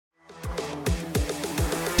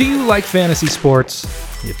Do you like fantasy sports?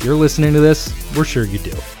 If you're listening to this, we're sure you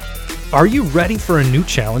do. Are you ready for a new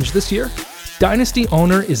challenge this year? Dynasty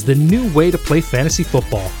Owner is the new way to play fantasy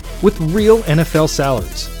football with real NFL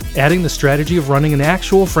salaries, adding the strategy of running an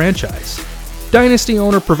actual franchise. Dynasty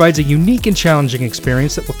Owner provides a unique and challenging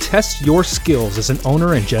experience that will test your skills as an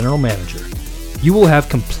owner and general manager. You will have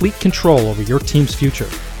complete control over your team's future.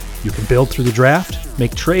 You can build through the draft,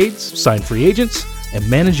 make trades, sign free agents, and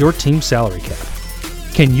manage your team's salary cap.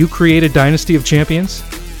 Can you create a dynasty of champions?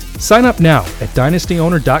 Sign up now at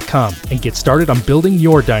dynastyowner.com and get started on building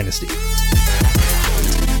your dynasty.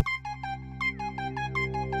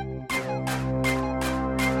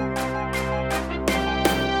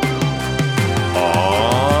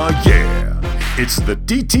 Aw, yeah. It's the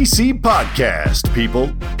DTC Podcast, people.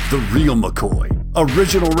 The real McCoy.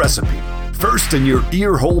 Original recipe. First in your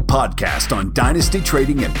earhole podcast on dynasty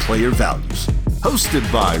trading and player values.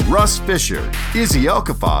 Hosted by Russ Fisher, Izzy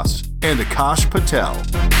Alkafas, and Akash Patel.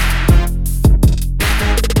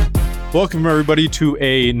 Welcome, everybody, to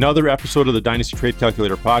another episode of the Dynasty Trade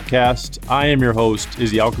Calculator podcast. I am your host,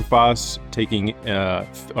 Izzy Alkafas,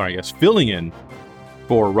 filling in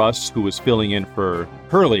for Russ, who was filling in for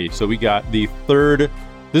Hurley. So we got the third,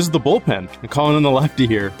 this is the bullpen, I'm calling in the lefty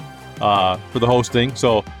here for the hosting.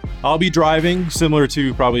 So I'll be driving, similar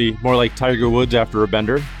to probably more like Tiger Woods after a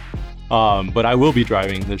bender. But I will be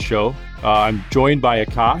driving this show. I'm joined by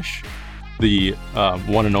Akash, the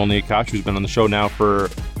one and only Akash, who's been on the show now for,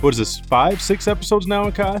 what is this, 5-6 episodes now,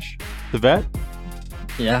 Akash? The vet?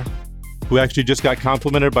 Yeah. Who actually just got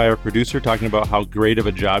complimented by our producer talking about how great of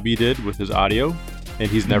a job he did with his audio.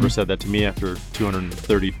 And he's never said that to me after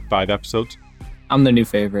 235 episodes. I'm the new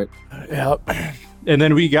favorite. Yep. And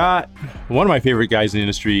then we got one of my favorite guys in the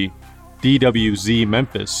industry, DWZ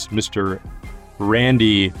Memphis, Mr.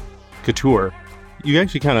 Randy Couture. You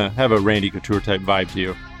actually kind of have a Randy Couture type vibe to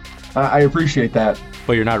you. I appreciate that.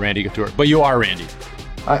 But you're not Randy Couture. But you are Randy.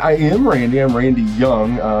 I am Randy. I'm Randy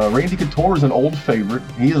Young. Randy Couture is an old favorite.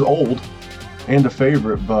 He is old and a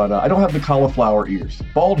favorite, but I don't have the cauliflower ears.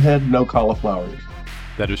 Bald head, no cauliflower ears.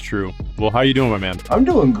 That is true. Well, how you doing, my man? I'm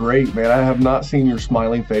doing great, man. I have not seen your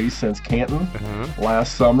smiling face since Canton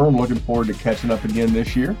last summer. I'm looking forward to catching up again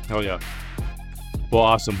this year. Hell yeah. Well,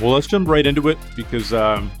 awesome. Well, let's jump right into it because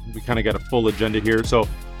we kind of got a full agenda here. So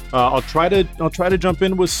I'll try to jump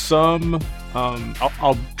in with some.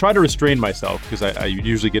 I'll try to restrain myself because I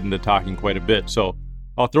usually get into talking quite a bit. So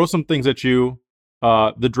I'll throw some things at you.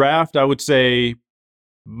 The draft, I would say,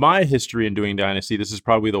 my history in doing Dynasty, this is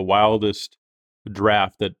probably the wildest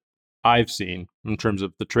draft that I've seen in terms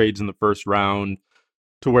of the trades in the first round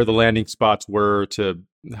to where the landing spots were to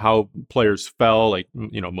how players fell, like,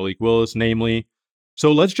 Malik Willis, namely.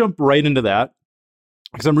 So let's jump right into that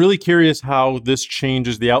because I'm really curious how this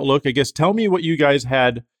changes the outlook. I guess tell me what you guys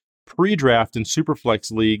had pre-draft in Superflex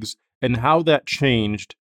leagues and how that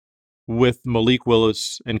changed with Malik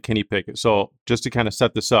Willis and Kenny Pickett. So just to kind of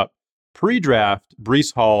set this up, pre-draft,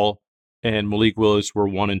 Breece Hall and Malik Willis were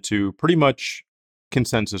 1 and 2, pretty much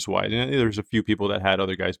consensus-wise. And there's a few people that had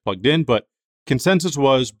other guys plugged in, but consensus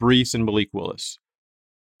was Breece and Malik Willis.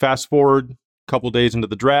 Fast forward a couple days into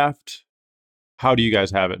the draft. How do you guys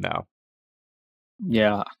have it now?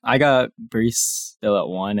 Yeah, I got Breece still at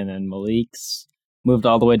 1, and then Malik's moved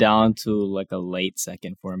all the way down to like a late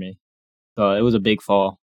second for me. So it was a big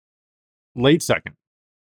fall. Late second?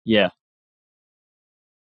 Yeah.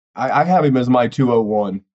 I have him as my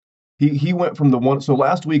 201. He went from the one. So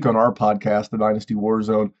last week on our podcast, the Dynasty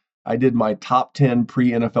Warzone, I did my top 10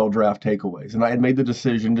 pre-NFL draft takeaways. And I had made the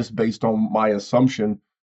decision just based on my assumption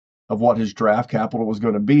of what his draft capital was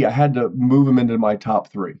going to be. I had to move him into my top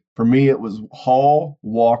 3. For me, it was Hall,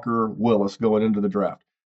 Walker, Willis going into the draft.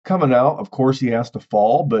 Coming out, of course, he has to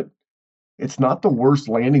fall, but it's not the worst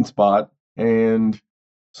landing spot. And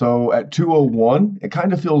so at 201, it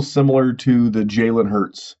kind of feels similar to the Jalen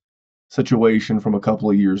Hurts situation from a couple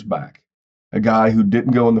of years back. A guy who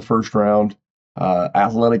didn't go in the first round,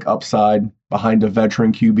 athletic upside behind a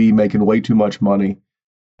veteran QB making way too much money.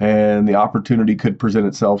 And the opportunity could present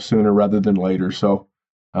itself sooner rather than later. So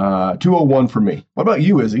 201 for me. What about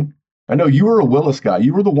you, Izzy? I know you were a Willis guy.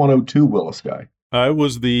 You were the 102 Willis guy. I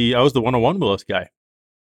was the 101 Willis guy.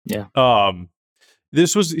 Yeah.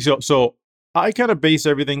 This was so I kind of base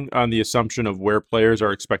everything on the assumption of where players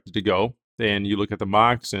are expected to go. And you look at the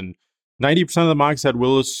mocks, and 90% of the mocks had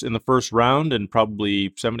Willis in the first round, and probably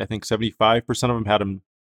 75% of them had him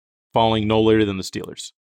falling no later than the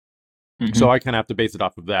Steelers. Mm-hmm. So I kind of have to base it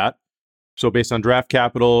off of that. So based on draft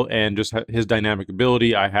capital and just his dynamic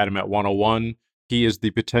ability, I had him at 101. He is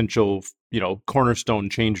the potential,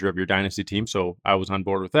 cornerstone changer of your dynasty team. So I was on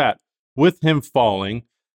board with that. With him falling,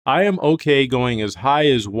 I am okay going as high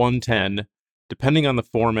as 110, depending on the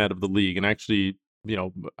format of the league. And actually,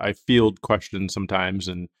 I field questions sometimes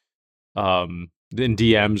and in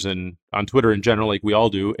DMs and on Twitter in general, like we all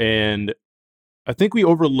do. And I think we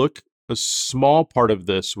overlook a small part of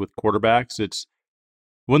this with quarterbacks. It's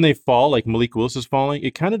when they fall, like Malik Willis is falling,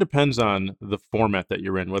 it kind of depends on the format that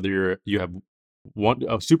you're in, whether you have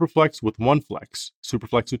a super flex with one flex, super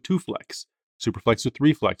flex with two flex, super flex with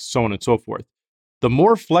three flex, so on and so forth. The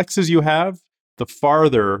more flexes you have, the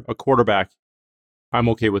farther a quarterback I'm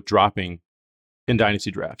okay with dropping in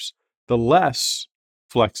dynasty drafts. The less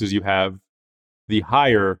flexes you have, the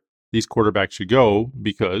higher these quarterbacks should go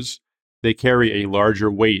because they carry a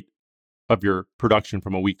larger weight of your production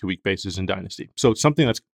from a week-to-week basis in dynasty. So it's something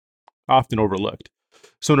that's often overlooked.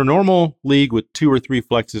 So in a normal league with 2 or 3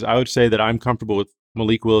 flexes, I would say that I'm comfortable with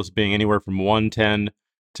Malik Willis being anywhere from 110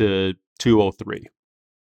 to 203.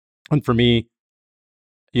 And for me,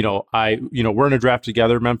 we're in a draft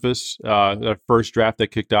together, Memphis, the first draft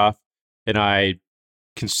that kicked off, and I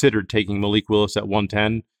considered taking Malik Willis at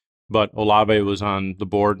 110, but Olave was on the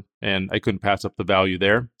board, and I couldn't pass up the value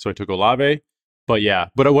there, so I took Olave. But yeah,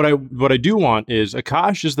 but what I do want is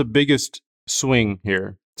Akash is the biggest swing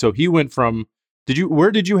here. So he went from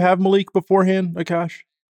where did you have Malik beforehand, Akash?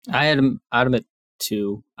 I had him at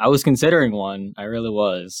 2. I was considering 1. I really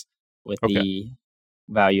was with the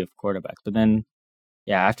value of quarterbacks, but then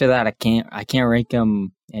after that I can't rank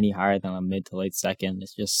him any higher than a mid to late second.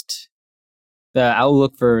 It's just the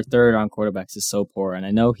outlook for third round quarterbacks is so poor, and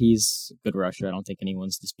I know he's a good rusher. I don't think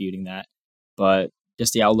anyone's disputing that, but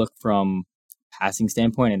just the outlook from passing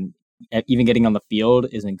standpoint and even getting on the field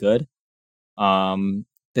isn't good.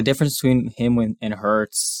 The difference between him and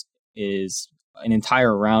Hurts is an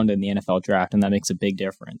entire round in the NFL draft, and that makes a big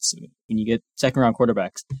difference. When you get second round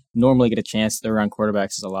quarterbacks, normally get a chance. Third round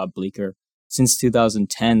quarterbacks is a lot bleaker. Since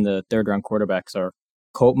 2010, the third round quarterbacks are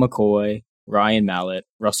Colt McCoy, Ryan Mallett,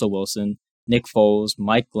 Russell Wilson, Nick Foles,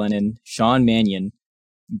 Mike Glennon, Sean Mannion,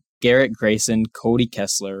 Garrett Grayson, Cody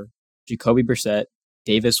Kessler, Jacoby Brissett,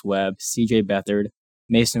 Davis Webb, CJ Beathard,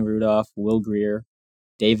 Mason Rudolph, Will Grier,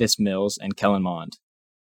 Davis Mills, and Kellen Mond.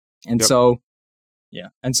 And so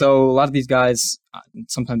a lot of these guys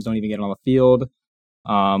sometimes don't even get on the field.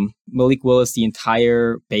 Malik Willis, the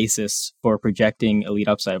entire basis for projecting elite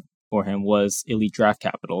upside for him was elite draft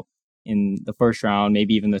capital in the first round,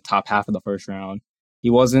 maybe even the top half of the first round. He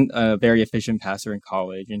wasn't a very efficient passer in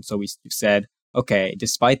college, and so we said, okay,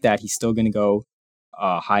 despite that, he's still going to go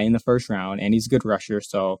high in the first round, and he's a good rusher,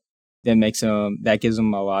 so that gives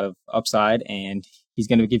him a lot of upside, and he's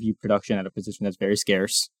going to give you production at a position that's very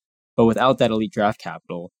scarce. But without that elite draft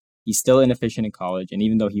capital, he's still inefficient in college, and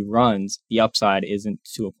even though he runs, the upside isn't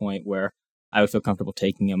to a point where I would feel comfortable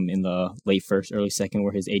taking him in the late first, early second,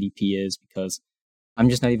 where his ADP is, because I'm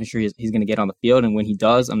just not even sure he's going to get on the field, and when he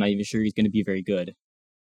does, I'm not even sure he's going to be very good.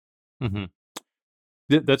 Mm-hmm.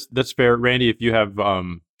 That's fair. Randy, if you have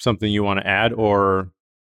something you want to add or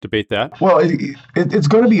debate that? Well, it's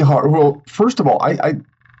going to be hard. Well, first of all, I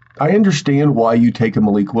understand why you take a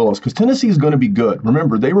Malik Willis, because Tennessee is going to be good.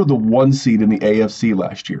 Remember, they were the 1 seed in the AFC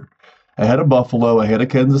last year, ahead of Buffalo, ahead of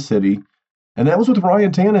Kansas City, and that was with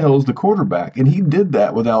Ryan Tannehill as the quarterback, and he did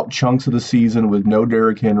that without chunks of the season with no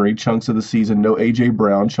Derrick Henry, chunks of the season no A.J.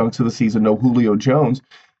 Brown, chunks of the season no Julio Jones.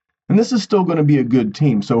 And this is still going to be a good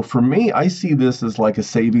team. So for me, I see this as like a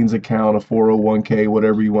savings account, a 401k,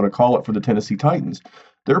 whatever you want to call it, for the Tennessee Titans.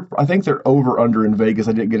 I think they're over under in Vegas.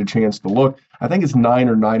 I didn't get a chance to look. I think it's 9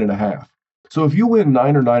 or 9.5. So if you win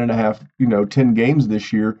 9 or 9.5, 10 games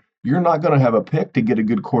this year, you're not going to have a pick to get a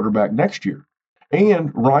good quarterback next year. And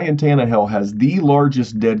Ryan Tannehill has the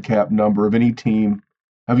largest dead cap number of any team,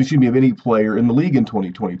 of any player in the league in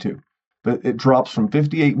 2022. But it drops from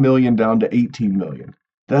 $58 million down to $18 million.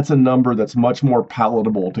 That's a number that's much more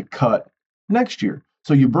palatable to cut next year.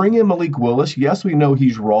 So you bring in Malik Willis. Yes, we know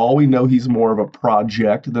he's raw. We know he's more of a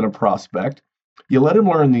project than a prospect. You let him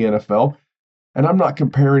learn the NFL. And I'm not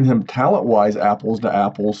comparing him talent-wise apples to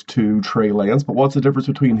apples to Trey Lance, but what's the difference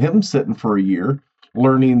between him sitting for a year,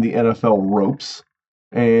 learning the NFL ropes,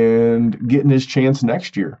 and getting his chance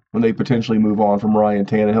next year when they potentially move on from Ryan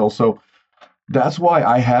Tannehill? So that's why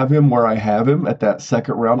I have him where I have him at that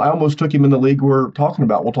second round. I almost took him in the league we're talking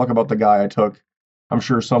about. We'll talk about the guy I took, I'm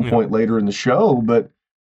sure, some point later in the show. But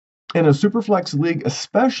in a Superflex league,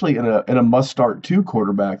 especially in a must-start 2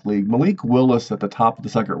 quarterback league, Malik Willis at the top of the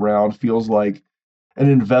second round feels like an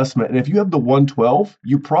investment. And if you have the 112,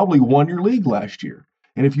 you probably won your league last year.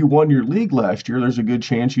 And if you won your league last year, there's a good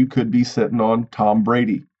chance you could be sitting on Tom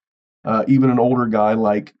Brady, even an older guy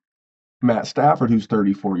like Matt Stafford, who's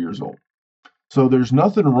 34 years old. So there's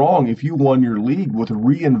nothing wrong if you won your league with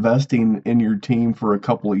reinvesting in your team for a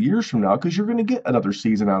couple of years from now, because you're going to get another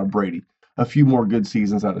season out of Brady, a few more good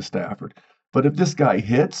seasons out of Stafford. But if this guy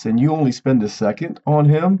hits and you only spend a second on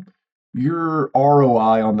him, your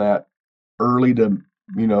ROI on that early to,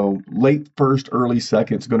 late first, early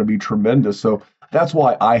second is going to be tremendous. So that's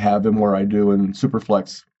why I have him where I do in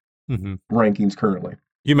Superflex rankings currently.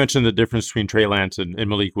 You mentioned the difference between Trey Lance and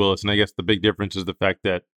Malik Willis, and I guess the big difference is the fact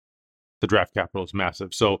that the draft capital is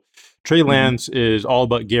massive. So Trey Lance is all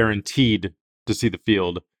but guaranteed to see the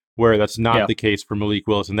field, where that's not the case for Malik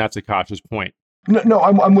Willis, and that's Akash's point. No,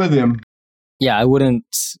 I'm with him. Yeah, I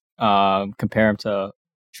wouldn't compare him to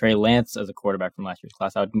Trey Lance as a quarterback from last year's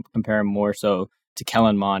class. I would compare him more so to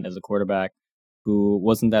Kellen Mond as a quarterback who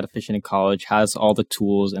wasn't that efficient in college, has all the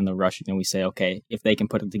tools and the rushing, and we say, okay, if they can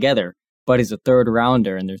put it together, but he's a third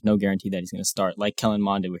rounder and there's no guarantee that he's going to start, like Kellen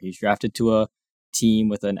Mond did, where he's drafted to a team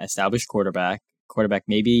with an established quarterback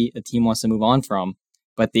maybe a team wants to move on from,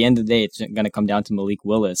 but at the end of the day, it's going to come down to Malik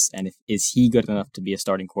Willis, and is he good enough to be a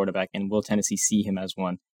starting quarterback, and will Tennessee see him as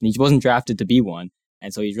one? And he wasn't drafted to be one,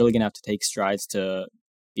 and so he's really going to have to take strides to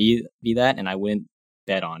be that, and I wouldn't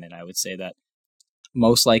bet on it. I would say that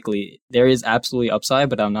most likely there is absolutely upside,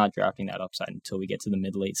 but I'm not drafting that upside until we get to the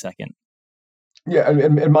mid-late second. Yeah,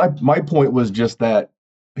 and my point was just that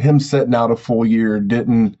him sitting out a full year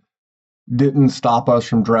didn't stop us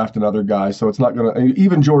from drafting other guys. So it's not going to,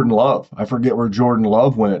 even Jordan Love. I forget where Jordan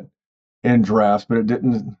Love went in drafts, but it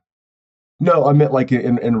didn't. No, I meant like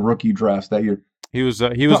in rookie drafts that year. He was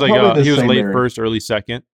late first, early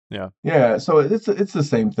second. Yeah. Yeah. So it's the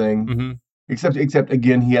same thing, except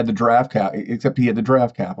again, he had the draft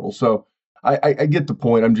capital. So I get the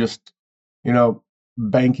point. I'm just,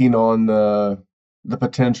 banking on the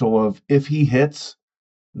potential of, if he hits,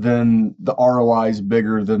 then the ROI is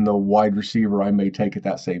bigger than the wide receiver I may take at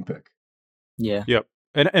that same pick. Yeah. Yep.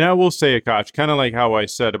 And I will say, Akash, kind of like how I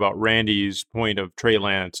said about Randy's point of Trey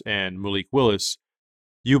Lance and Malik Willis,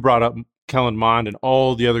 you brought up Kellen Mond and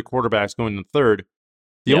all the other quarterbacks going in third.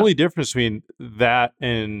 The only difference between that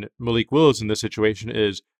and Malik Willis in this situation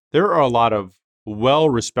is there are a lot of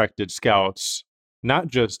well-respected scouts, not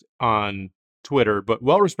just on Twitter, but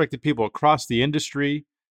well-respected people across the industry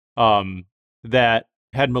that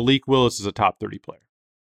had Malik Willis as a top 30 player.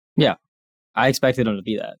 Yeah, I expected him to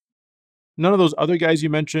be that. None of those other guys you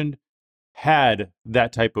mentioned had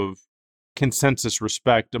that type of consensus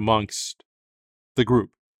respect amongst the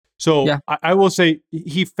group. So I will say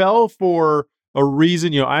he fell for a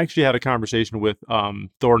reason. I actually had a conversation with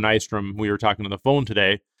Thor Nystrom. We were talking on the phone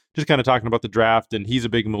today, just kind of talking about the draft, and he's a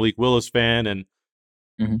big Malik Willis fan, and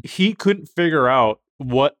he couldn't figure out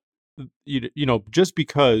what, just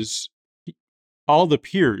because all our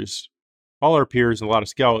peers and a lot of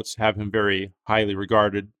scouts have him very highly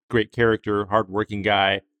regarded, great character, hardworking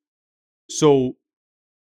guy. So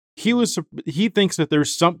he thinks that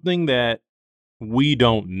there's something that we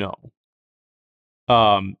don't know.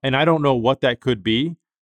 And I don't know what that could be,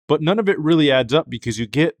 but none of it really adds up because you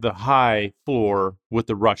get the high floor with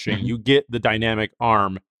the rushing. You get the dynamic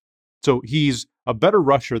arm. So he's a better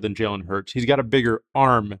rusher than Jalen Hurts. He's got a bigger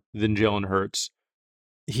arm than Jalen Hurts.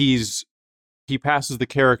 He passes the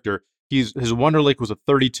character. His Wonderlic was a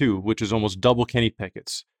 32, which is almost double Kenny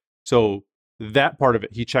Pickett's. So that part of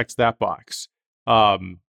it, he checks that box.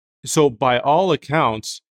 So by all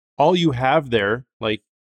accounts, all you have there, like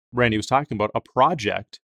Randy was talking about, a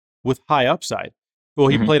project with high upside. Well,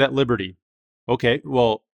 he played at Liberty. Okay,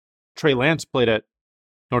 well, Trey Lance played at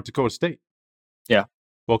North Dakota State. Yeah.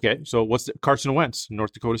 Okay, so Carson Wentz,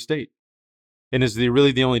 North Dakota State. And is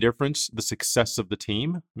really the only difference the success of the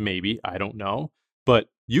team? Maybe, I don't know. But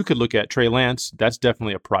you could look at Trey Lance. That's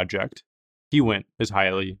definitely a project. He went as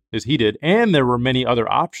highly as he did, and there were many other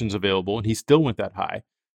options available, and he still went that high.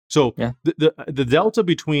 So the delta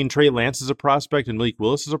between Trey Lance as a prospect and Malik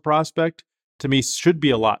Willis as a prospect, to me, should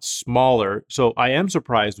be a lot smaller. So I am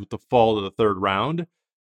surprised with the fall to the third round,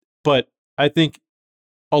 but I think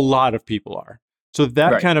a lot of people are. So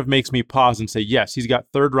that kind of makes me pause and say, yes, he's got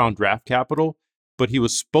third round draft capital, but he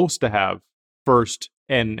was supposed to have first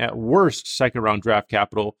and at worst second round draft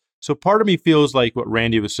capital. So part of me feels like what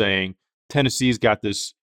Randy was saying, Tennessee's got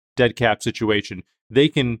this dead cap situation. They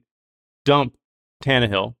can dump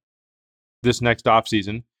Tannehill this next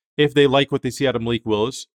offseason if they like what they see out of Malik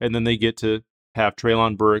Willis, and then they get to have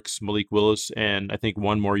Treylon Burks, Malik Willis, and I think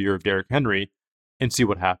one more year of Derrick Henry and see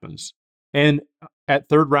what happens. And at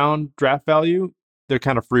third round draft value, they're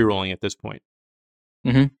kind of free rolling at this point.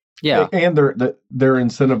 Yeah. And they're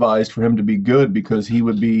incentivized for him to be good because he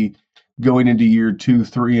would be going into year 2,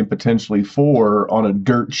 3, and potentially 4 on a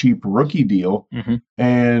dirt cheap rookie deal. Mm-hmm.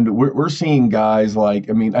 And we're seeing guys like,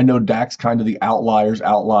 I mean, I know Dak's kind of the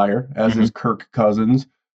outlier, as is Kirk Cousins,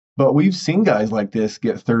 but we've seen guys like this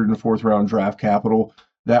get 3rd and 4th round draft capital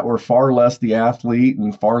that were far less the athlete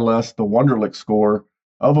and far less the Wonderlic score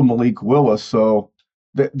of a Malik Willis. So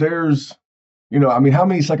there's, I mean, how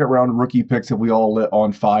many 2nd round rookie picks have we all lit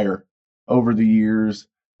on fire over the years?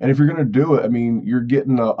 And if you're going to do it, I mean, you're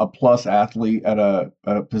getting a plus athlete at a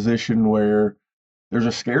position where there's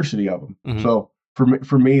a scarcity of them. Mm-hmm. So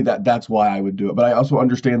for me, that's why I would do it. But I also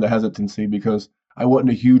understand the hesitancy because I wasn't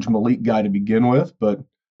a huge Malik guy to begin with. But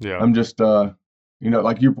yeah, I'm just,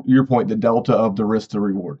 like your point, the delta of the risk to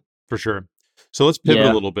reward. For sure. So let's pivot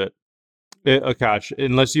a little bit, Akash.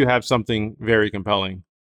 Unless you have something very compelling,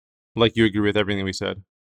 like you agree with everything we said.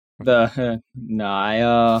 The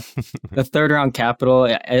 3rd round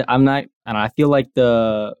capital. I'm not, and I feel like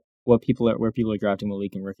where people are drafting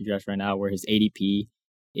Malik in rookie drafts right now, where his ADP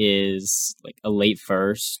is like a late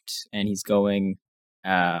 1st, and he's going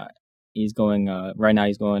right now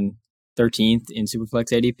he's going 13th in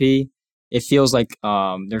Superflex ADP. It feels like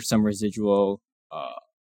there's some residual.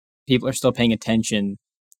 People are still paying attention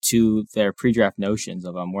to their pre-draft notions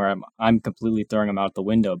of him, where I'm completely throwing them out the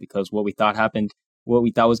window because what we thought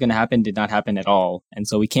was going to happen did not happen at all. And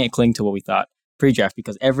so we can't cling to what we thought pre-draft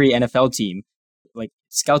because every NFL team, like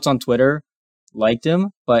scouts on Twitter, liked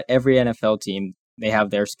him, but every NFL team, they have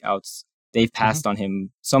their scouts. They've passed on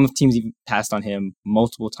him. Some teams even passed on him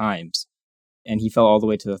multiple times, and he fell all the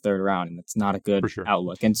way to the 3rd round, and it's not a good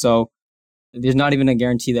outlook. And so there's not even a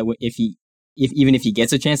guarantee that even if he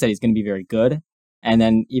gets a chance that he's going to be very good. And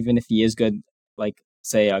then even if he is good, like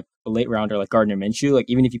say a late rounder like Gardner Minshew, like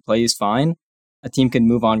even if he plays fine, a team can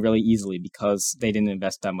move on really easily because they didn't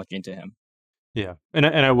invest that much into him. Yeah. And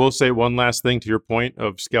I will say one last thing to your point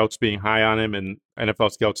of scouts being high on him and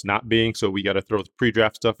NFL scouts not being, so we got to throw the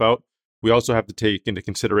pre-draft stuff out. We also have to take into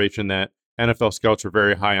consideration that NFL scouts are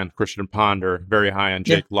very high on Christian Ponder, very high on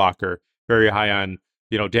Jake Locker, very high on,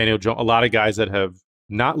 Daniel Jones, a lot of guys that have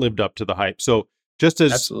not lived up to the hype. So just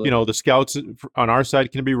as, the scouts on our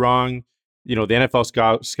side can be wrong, the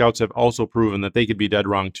NFL scouts have also proven that they could be dead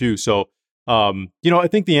wrong too. So, I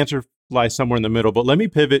think the answer lies somewhere in the middle, but let me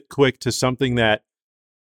pivot quick to something that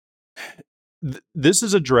this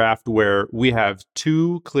is a draft where we have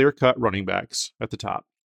 2 clear-cut running backs at the top.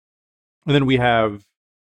 And then we have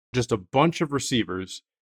just a bunch of receivers.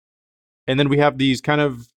 And then we have these kind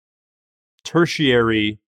of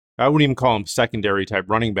tertiary, I wouldn't even call them secondary type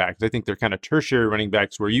running backs. I think they're kind of tertiary running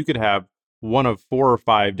backs where you could have one of 4 or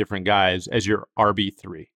 5 different guys as your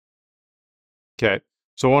RB3. Okay.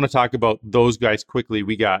 So I want to talk about those guys quickly.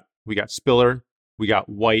 We got Spiller, we got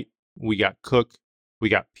White, we got Cook, we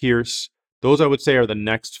got Pierce. Those I would say are the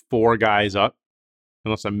next 4 guys up,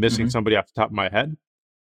 unless I'm missing somebody off the top of my head.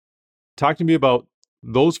 Talk to me about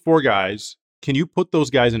those 4 guys. Can you put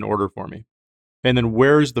those guys in order for me? And then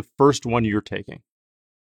where's the first one you're taking?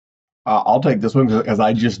 I'll take this one because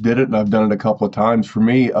I just did it and I've done it a couple of times. For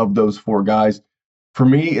me, of those 4 guys, for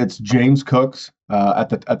me, it's James Cooks at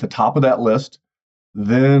the top of that list.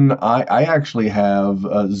 Then I actually have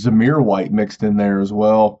Zamir White mixed in there as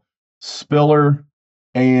well, Spiller,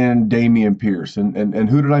 and Dameon Pierce. And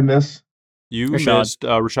who did I miss? You missed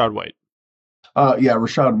Rachaad White. Yeah,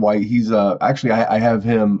 Rachaad White. He's actually I have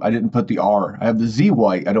him. I didn't put the R. I have the Z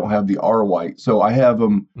White. I don't have the R White. So I have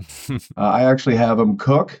him. I actually have him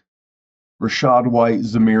Cook, Rachaad White,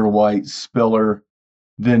 Zamir White, Spiller,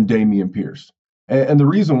 then Dameon Pierce. And the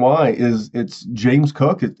reason why is it's James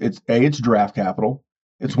Cook. It's draft capital.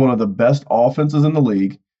 It's one of the best offenses in the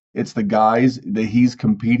league. It's the guys that he's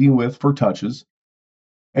competing with for touches.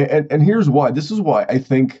 And here's why. This is why I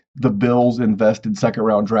think the Bills invested 2nd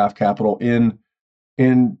round draft capital in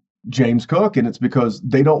James Cook, and it's because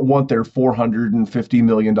they don't want their $450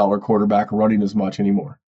 million quarterback running as much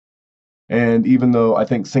anymore. And even though I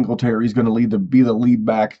think Singletary is going to be the lead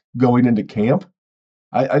back going into camp,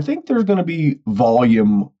 I think there's going to be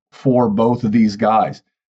volume for both of these guys.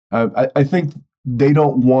 I think they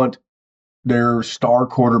don't want their star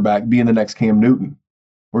quarterback being the next Cam Newton,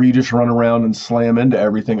 where you just run around and slam into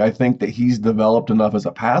everything. I think that he's developed enough as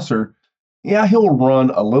a passer. Yeah, he'll run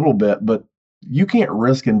a little bit, but you can't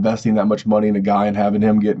risk investing that much money in a guy and having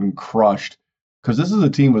him getting crushed because this is a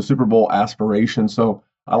team with Super Bowl aspirations. So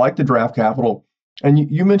I like the draft capital.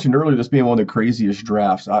 And you mentioned earlier this being one of the craziest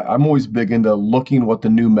drafts. I'm always big into looking what the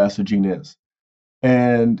new messaging is.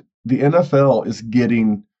 And the NFL is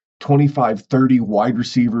getting 25, 30 wide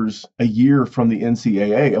receivers a year from the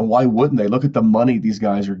NCAA. And why wouldn't they? Look at the money these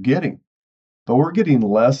guys are getting. but we're getting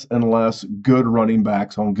less and less good running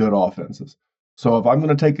backs on good offenses. So if I'm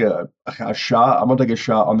going to take a shot, I'm going to take a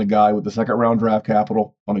shot on the guy with the second round draft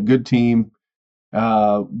capital on a good team,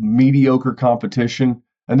 mediocre competition,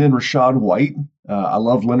 and then Rachaad White. I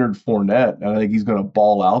love Leonard Fournette, and I think he's going to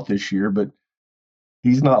ball out this year, but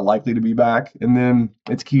he's not likely to be back. And then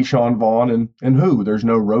it's Keyshawn Vaughn and who? There's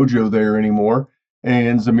no Rojo there anymore.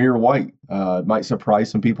 And Zamir White. It might surprise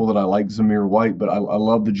some people that I like Zamir White, but I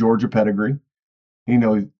love the Georgia pedigree. You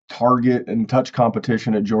know, target and touch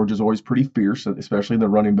competition at Georgia is always pretty fierce, especially in the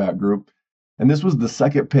running back group. And this was the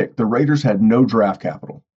second pick. The Raiders had no draft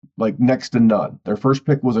capital, like next to none. Their first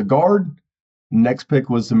pick was a guard. Next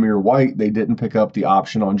pick was Zamir White. They didn't pick up the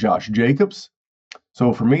option on Josh Jacobs.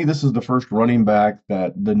 So for me, this is the first running back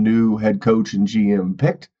that the new head coach and GM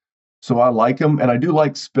picked. So I like him, and I do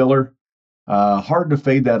like Spiller. Hard to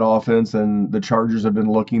fade that offense, and the Chargers have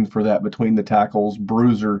been looking for that between the tackles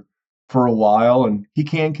bruiser for a while, and he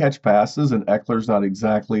can catch passes, and Eckler's not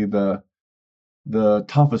exactly the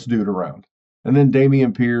toughest dude around. And then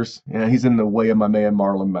Dameon Pierce, he's in the way of my man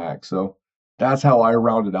Marlon Mack. So that's how I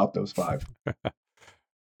rounded out those 5.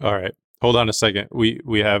 All right. Hold on a second.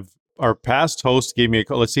 We have our past host gave me a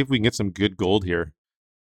call. Let's see if we can get some good gold here.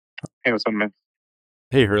 Hey, what's up, man?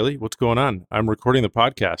 Hey, Hurley, what's going on? I'm recording the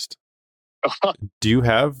podcast. Do you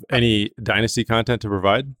have any Dynasty content to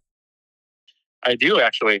provide? I do,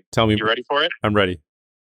 actually. Tell me. You ready for it? I'm ready.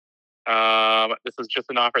 This is just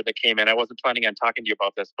an offer that came in. I wasn't planning on talking to you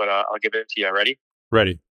about this, but I'll give it to you. Ready?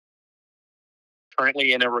 Ready.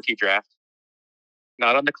 Currently in a rookie draft.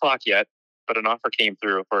 Not on the clock yet, but an offer came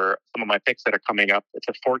through for some of my picks that are coming up. It's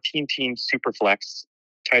a 14-team super flex,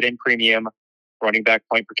 tight end premium, running back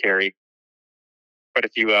point per carry. Quite a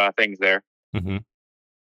few things there. Mm-hmm.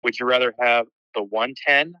 Would you rather have the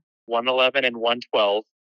 110, 111, and 112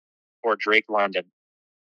 or Drake London?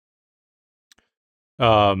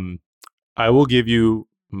 I will give you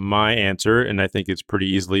my answer, and I think it's pretty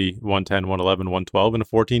easily 110, 111, 112 in a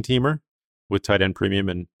 14-teamer with tight end premium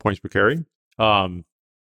and points per carry. I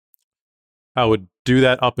would do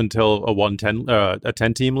that up until a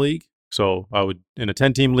 10-team league. So I would, in a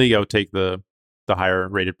 10-team league, I would take the higher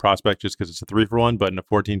rated prospect just because it's a 3-for-1. But in a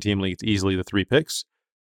 14-team league, it's easily the 3 picks.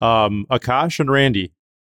 Akash and Randy,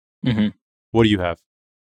 what do you have?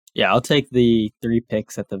 Yeah, I'll take the 3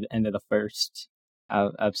 picks at the end of the first.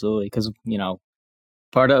 Absolutely, because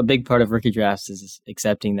a big part of rookie drafts is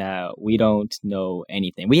accepting that we don't know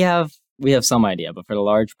anything. We have some idea, but for the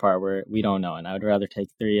large part, we don't know. And I would rather take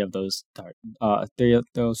 3 of those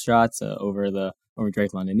shots over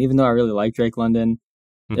Drake London. Even though I really like Drake London,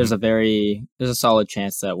 there's a solid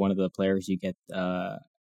chance that one of the players you get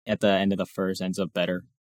at the end of the first ends up better.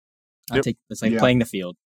 It's like playing the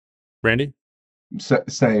field. Randy?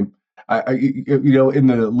 Same. I in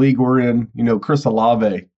the league we're in, Chris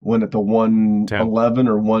Olave went at the 111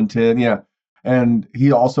 or 110. Yeah. And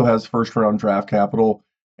he also has first round draft capital,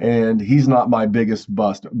 and he's not my biggest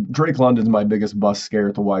bust. Drake London's my biggest bust scare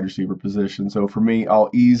at the wide receiver position. So for me, I'll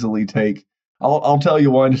easily take, I'll tell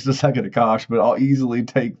you why in just a second, Akash, but I'll easily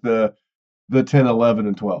take the 10, 11,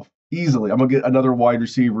 and 12. Easily. I'm going to get another wide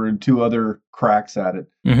receiver and 2 other cracks at it.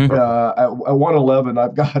 At 111,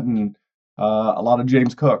 I've gotten a lot of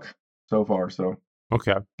James Cook so far. So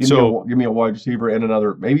okay, give me a wide receiver and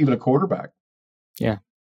another, maybe even a quarterback. Yeah.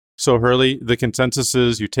 So Hurley, the consensus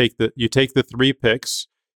is you take the 3 picks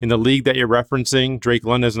in the league that you're referencing. Drake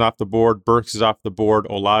London is off the board, Burks is off the board,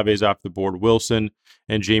 Olave is off the board, Wilson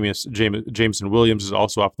and Jameson Williams is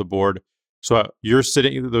also off the board. So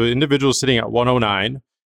the individual is sitting at 109.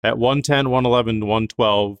 At 110, 111,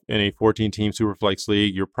 112 in a 14-team Superflex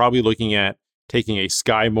league, you're probably looking at taking a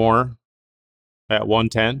Sky Moore at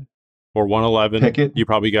 110 or 111. Pickett. You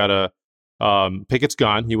probably got Pickett's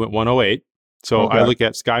gone. He went 108. So okay. I look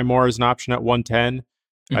at Sky Moore as an option at 110.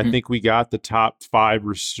 I think we got the top 5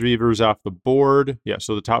 receivers off the board. Yeah,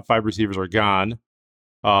 so the top 5 receivers are gone.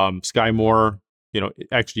 Sky Moore,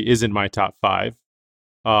 actually is in my top 5.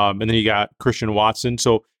 And then you got Christian Watson.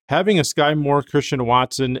 So having a Sky Moore, Christian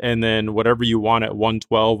Watson, and then whatever you want at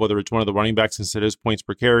 112, whether it's one of the running backs instead of points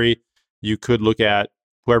per carry, you could look at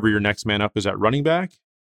whoever your next man up is at running back.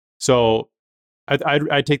 So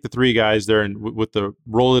I'd take the 3 guys there and with the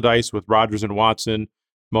roll of the dice with Rodgers and Watson,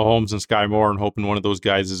 Mahomes and Sky Moore, and hoping one of those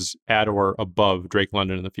guys is at or above Drake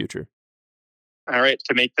London in the future. All right.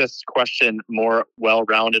 To make this question more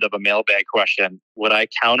well-rounded of a mailbag question, would I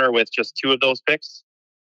counter with just 2 of those picks?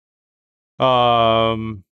 What?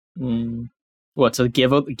 So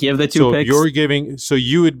give the 2 picks? So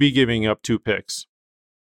you would be giving up 2 picks.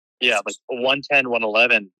 Yeah, like 110,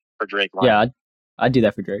 111 for Drake London. Yeah, I'd do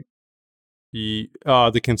that for Drake.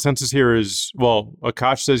 The consensus here is, well,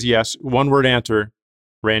 Akash says yes. One word answer.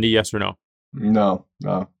 Randy, yes or no? No.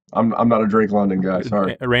 I'm not a Drake London guy.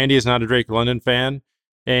 Sorry. Randy is not a Drake London fan.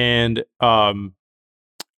 And I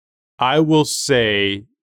will say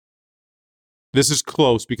this is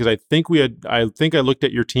close because I think I looked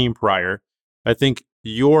at your team prior. I think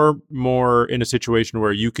you're more in a situation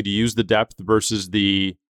where you could use the depth versus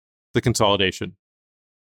the consolidation.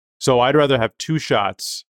 So I'd rather have two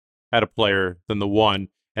shots at a player than the one.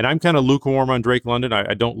 And I'm kind of lukewarm on Drake London.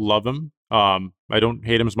 I don't love him. I don't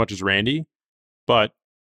hate him as much as Randy, but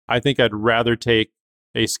I think I'd rather take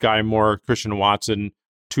a Sky Moore, Christian Watson,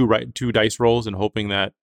 two dice rolls and hoping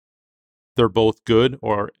that they're both good,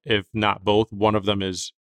 or if not both, one of them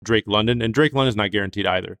is Drake London. And Drake London's not guaranteed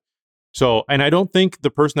either. So, and I don't think the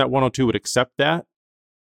person at 102 would accept that,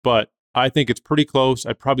 but I think it's pretty close.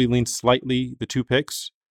 I'd probably lean slightly the two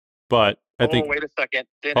picks, but I think... wait a second.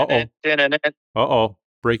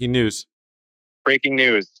 Breaking news. Breaking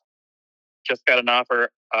news. Just got an offer.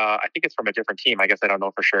 I think it's from a different team. I guess I don't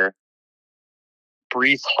know for sure.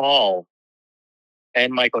 Breece Hall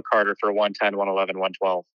and Michael Carter for 110, 111,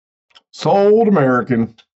 112. Sold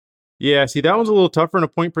American. Yeah, see, that one's a little tougher in a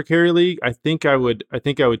point per carry league. I think I would,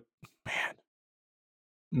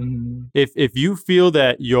 man. If you feel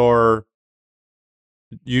that you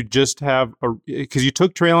just have because you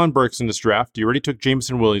took Treylon Burks in this draft, you already took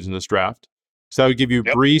Jameson Williams in this draft. So I would give you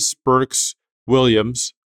Breece, Burks,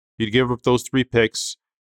 Williams. You'd give up those three picks,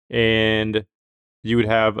 and you would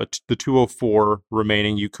have the 204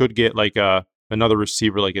 remaining. You could get like another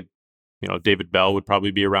receiver, like David Bell would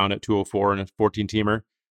probably be around at 204 in a 14-teamer.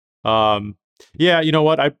 Yeah, you know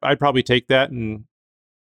what? I'd probably take that, and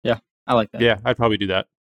yeah, I like that. Yeah, I'd probably do that.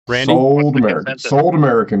 Randy? Sold American. Sold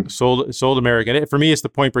American. Sold American. For me, it's the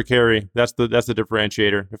point per carry. That's the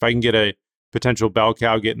differentiator. If I can get a potential bell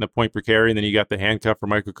cow getting the point per carry, and then you got the handcuff for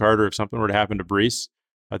Michael Carter if something were to happen to Breece,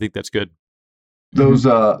 I think that's good. Those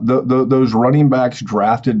those running backs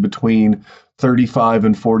drafted between 35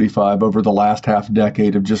 and 45 over the last half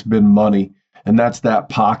decade have just been money, and that's that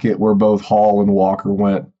pocket where both Hall and Walker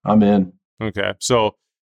went. I'm in. Okay, so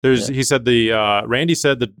he said Randy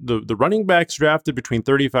said that the running backs drafted between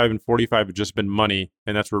 35 and 45 have just been money,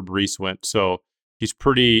 and that's where Breece went. So he's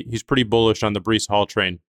pretty bullish on the Breece Hall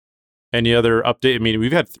train. Any other update? I mean,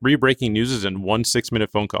 we've had 3 breaking newses in 1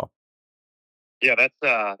 6-minute phone call. Yeah,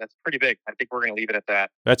 that's pretty big. I think we're going to leave it at that.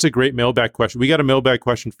 That's a great mailbag question. We got a mailbag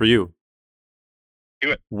question for you. Do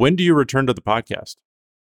it. When do you return to the podcast?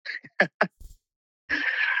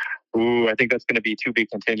 Ooh, I think that's going to be to be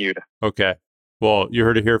continued. Okay. Well, you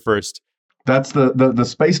heard it here first. That's the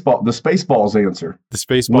Spaceballs answer. The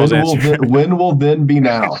Spaceballs answer. When will then be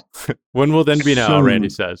now? When will then be now, Soon. Randy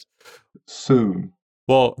says. Soon.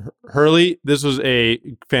 Well, Hurley, this was a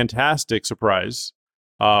fantastic surprise.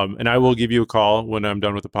 And I will give you a call when I'm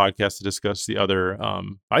done with the podcast to discuss the other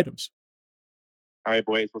items. All right,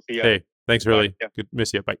 boys. We'll see you. Hey, thanks, Hurley. Yeah. Good,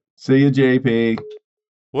 miss you. Bye. See you, JP.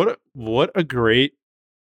 What a great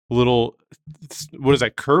little, what is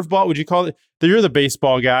that, curveball? Would you call it? You're the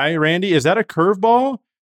baseball guy, Randy. Is that a curveball?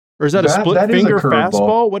 Or is that a split finger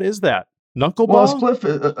fastball? What is that? Knuckleball?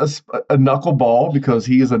 Well, a knuckleball because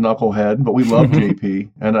he is a knucklehead, but we love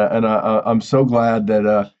JP. And I'm so glad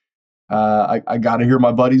that I got to hear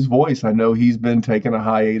my buddy's voice. I know he's been taking a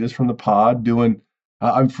hiatus from the pod doing,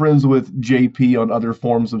 I'm friends with JP on other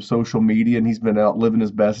forms of social media, and he's been out living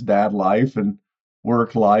his best dad life and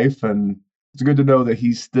work life. And it's good to know that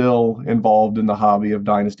he's still involved in the hobby of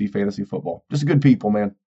Dynasty Fantasy Football. Just good people,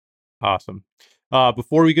 man. Awesome.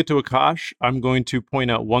 Before we get to Akash, I'm going to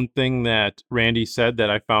point out one thing that Randy said that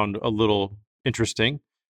I found a little interesting.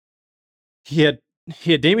 He had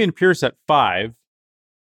Dameon Pierce at 5.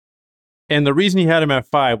 And the reason he had him at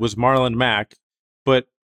 5 was Marlon Mack, but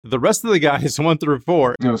the rest of the guys 1 through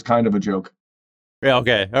 4. It was kind of a joke. Yeah.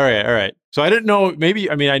 Okay. All right. So I didn't know. Maybe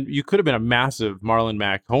you could have been a massive Marlon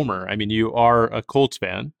Mack homer. I mean, you are a Colts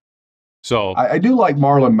fan, so I do like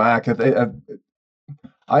Marlon Mack.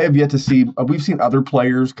 I have yet to see. We've seen other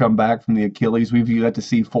players come back from the Achilles. We've yet to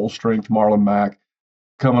see full strength Marlon Mack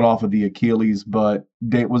coming off of the Achilles. But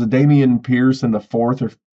was it Dameon Pierce in the 4th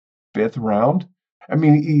or 5th round? I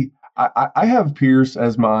mean, I have Pierce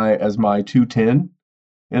as my 210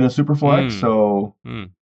 in a super flex, so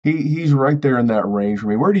he's right there in that range for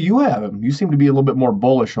me. Where do you have him? You seem to be a little bit more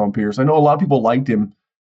bullish on Pierce. I know a lot of people liked him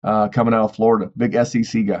coming out of Florida, big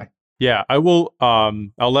SEC guy. Yeah, I will.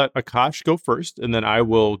 I'll let Akash go first, and then I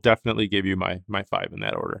will definitely give you my 5 in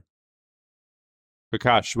that order.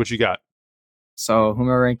 Akash, what you got? So who am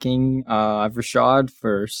I ranking? I have Rashad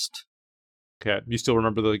first. Okay. You still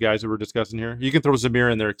remember the guys that we're discussing here? You can throw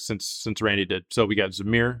Zamir in there since Randy did. So we got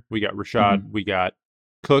Zamir, we got Rashad, we got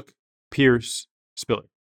Cook, Pierce, Spiller.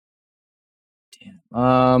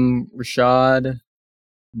 Rashad,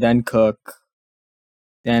 then Cook,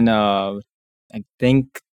 then I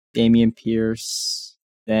think Damian Pierce,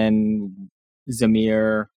 then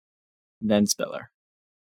Zamir, then Spiller.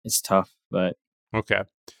 It's tough, but Okay.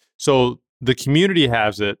 So the community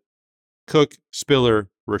has it: Cook, Spiller,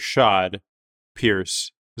 Rashad,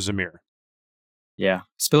 Pierce, Zamir. yeah,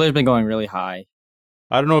 Spiller's been going really high.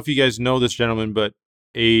 I don't know if you guys know this gentleman, but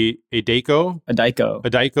Adeko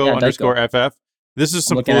Yeah, underscore FF. This is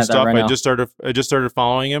some looking cool at that stuff. right now. I just started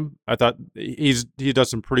following him. I thought he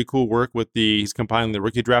does some pretty cool work with he's compiling the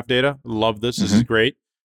rookie draft data. Love this. This is great.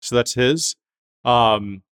 So that's his.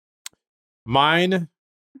 Mine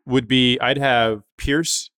would be, I'd have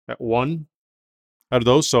Pierce at 1 out of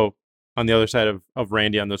those. So on the other side of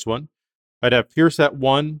Randy on this one, I'd have Pierce at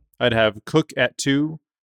 1. I'd have Cook at 2.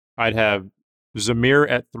 I'd have Zamir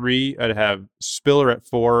at 3. I'd have Spiller at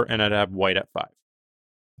 4, and I'd have White at 5.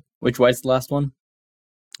 Which White's the last one?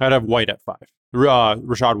 I'd have White at 5.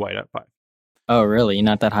 Rashad White at 5. Oh, really? You're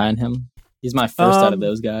not that high on him? He's my first out of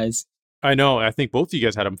those guys. I know. I think both of you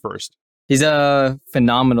guys had him first. He's a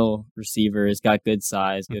phenomenal receiver. He's got good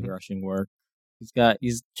size, good rushing work.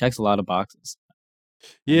 He's checks a lot of boxes.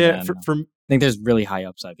 Yeah, then, I think there's really high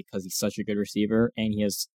upside because he's such a good receiver and he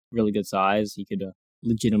has really good size. He could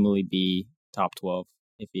legitimately be top 12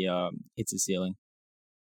 if he hits his ceiling.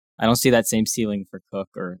 I don't see that same ceiling for Cook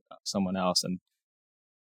or someone else. And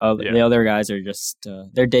the other guys are just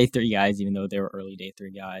they're day 3 guys, even though they were early day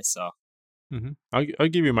 3 guys. So I'll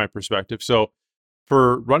give you my perspective. So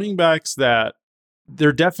for running backs, that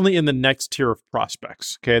they're definitely in the next tier of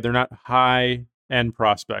prospects. Okay, they're not high end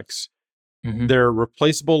prospects. They're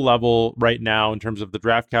replaceable level right now in terms of the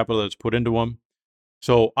draft capital that's put into them.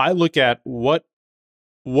 So I look at what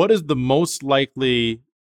is the most likely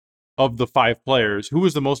of the 5 players, who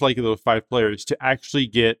is the most likely of those 5 players to actually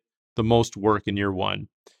get the most work in year 1.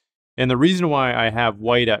 And the reason why I have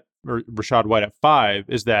Rashad White at 5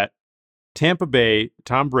 is that Tampa Bay,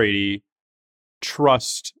 Tom Brady,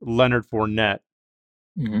 trust Leonard Fournette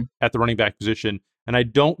at the running back position. And I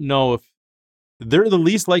don't know if they're the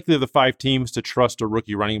least likely of the 5 teams to trust a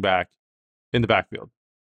rookie running back in the backfield,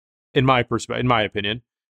 in my opinion.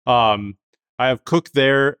 I have Cook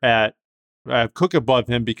I have Cook above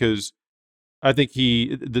him because I think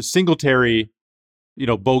the Singletary,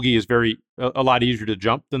 bogey is a lot easier to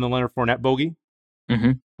jump than the Leonard Fournette bogey.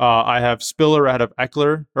 I have Spiller ahead of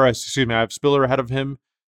Eckler, I have Spiller ahead of him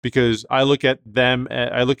because I look at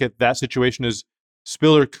that situation as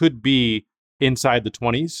Spiller could be inside the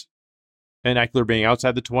 20s and Eckler being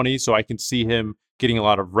outside the 20s, so I can see him getting a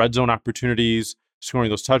lot of red zone opportunities, scoring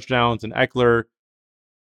those touchdowns, and Eckler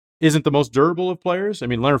isn't the most durable of players. I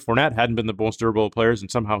mean, Leonard Fournette hadn't been the most durable of players, and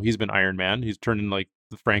somehow he's been Iron Man. He's turned in like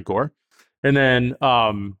the Frank Gore. And then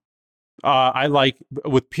I like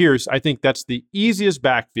with Pierce, I think that's the easiest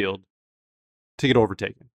backfield to get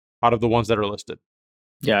overtaken out of the ones that are listed.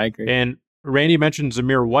 Yeah, I agree. And Randy mentioned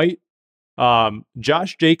Zamir White.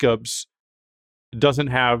 Josh Jacobs doesn't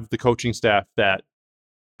have the coaching staff that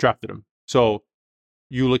drafted him. So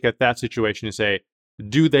you look at that situation and say,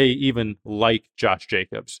 do they even like Josh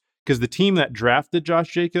Jacobs? Because the team that drafted Josh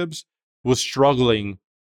Jacobs was struggling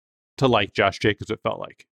to like Josh Jacobs, it felt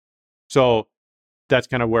like. So that's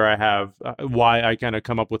kind of where I have why I kind of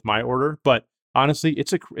come up with my order. But honestly,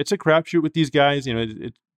 it's a crapshoot with these guys.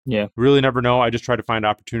 Really never know. I just try to find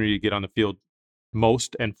opportunity to get on the field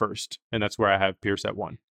most and first, and that's where I have Pierce at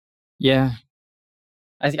 1. Yeah,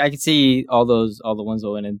 I can see all the ones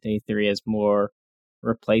that went in day 3 as more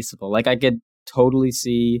replaceable. Like I could totally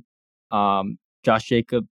see Josh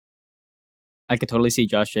Jacobs. I could totally see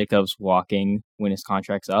Josh Jacobs walking when his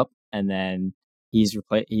contract's up, and then Zamir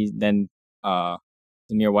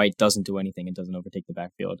White doesn't do anything and doesn't overtake the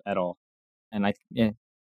backfield at all. And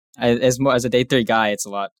as a day 3 guy, it's a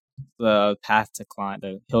lot. The path to climb,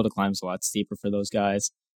 the hill to climb, is a lot steeper for those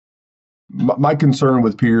guys. My concern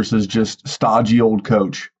with Pierce is just stodgy old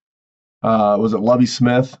coach. Was it Lovie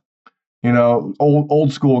Smith?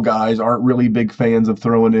 Old school guys aren't really big fans of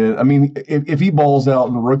throwing in. I mean, if he balls out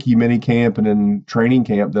in rookie mini camp and in training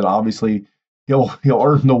camp, then obviously he'll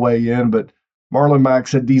earn the way in. But Marlon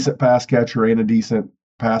Mack's a decent pass catcher and a decent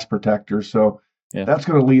pass protector, so that's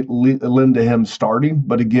going to lend to him starting.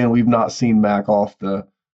 But again, we've not seen Mack off the.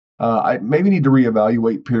 I maybe need to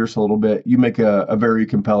reevaluate Pierce a little bit. You make a very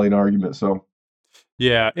compelling argument. So,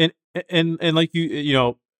 yeah, and like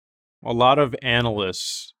a lot of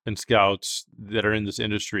analysts and scouts that are in this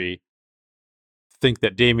industry think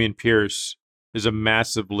that Dameon Pierce is a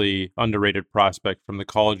massively underrated prospect from the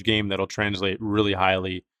college game that'll translate really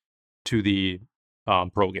highly to the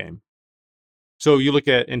pro game. So you look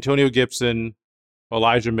at Antonio Gibson,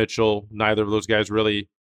 Elijah Mitchell, neither of those guys really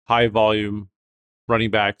high volume running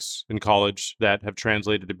backs in college that have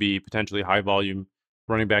translated to be potentially high volume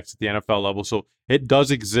running backs at the NFL level. So it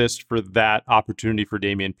does exist for that opportunity for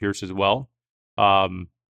Dameon Pierce as well. And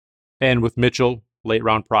with Mitchell, late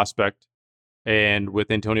round prospect, and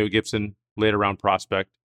with Antonio Gibson, later round prospect.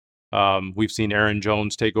 We've seen Aaron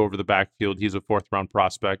Jones take over the backfield. He's a 4th round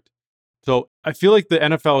prospect. So I feel like the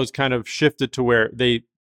NFL has kind of shifted to where they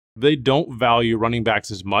don't value running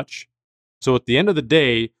backs as much. So at the end of the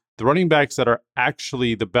day, the running backs that are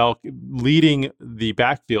actually the leading the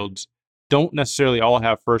backfields don't necessarily all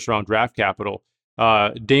have 1st round draft capital.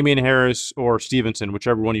 Damian Harris or Stevenson,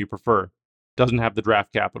 whichever one you prefer, doesn't have the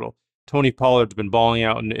draft capital. Tony Pollard's been balling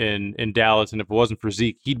out in Dallas, and if it wasn't for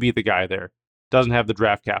Zeke, he'd be the guy there. Doesn't have the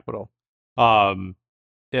draft capital. Like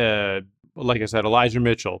I said, Elijah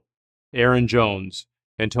Mitchell, Aaron Jones,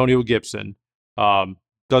 Antonio Gibson,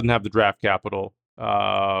 doesn't have the draft capital.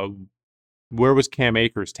 Where was Cam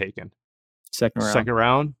Akers taken? Second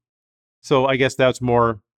round. So I guess that's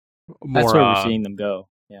more. That's where we're seeing them go.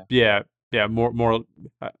 Yeah. More.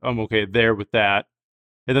 I'm okay there with that.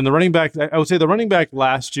 And then the running back, I would say the running back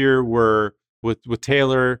last year were with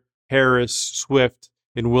Taylor, Harris, Swift,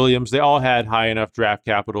 and Williams. They all had high enough draft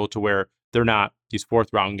capital to where they're not these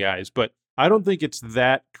 4th round guys. But I don't think it's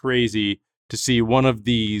that crazy to see one of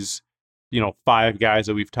these, 5 guys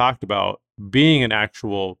that we've talked about being an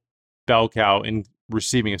actual bell cow and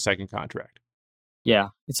receiving a second contract. Yeah,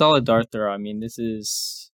 it's all a dart throw. I mean,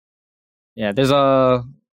 there's a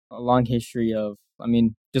long history of,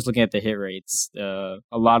 just looking at the hit rates, a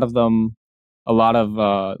lot of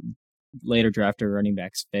later drafted running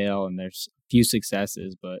backs fail, and there's a few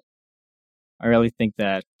successes, but I really think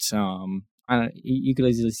that you could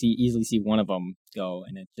easily see one of them go,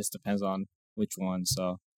 and it just depends on which one.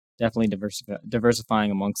 So definitely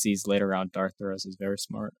diversifying amongst these later round dart throws is very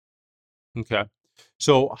smart. Okay.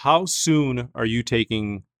 So how soon are you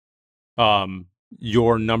taking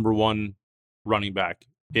your number 1 running back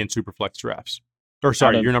in Superflex drafts? Or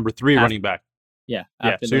sorry, your number 3 running back. Yeah.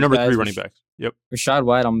 So your number 3 running backs. Yep. Rachaad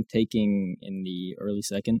White, I'm taking in the early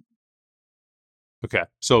 2nd. Okay.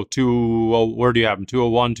 So where do you have him?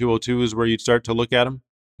 201, 202 is where you'd start to look at him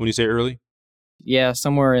when you say early? Yeah,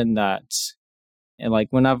 somewhere in that. And like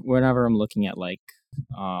whenever I'm looking at like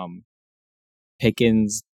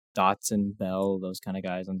Pickens, Dotson, Bell, those kind of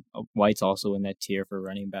guys, and White's also in that tier for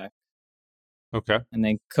running back. Okay. And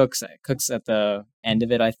then Cooks at the end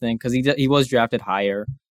of it, I think, because he was drafted higher,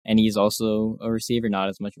 and he's also a receiver, not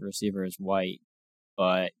as much of a receiver as White,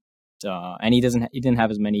 but and he didn't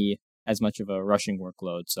have as much of a rushing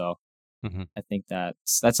workload. So I think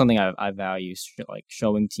that's something I value, like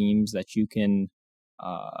showing teams that you can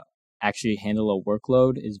actually handle a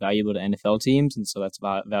workload is valuable to NFL teams, and so that's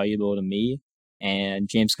valuable to me. And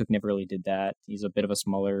James Cook never really did that. He's a bit of a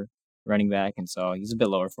smaller running back, and so he's a bit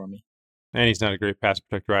lower for me. And he's not a great pass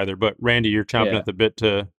protector either. But Randy, you're chomping at the bit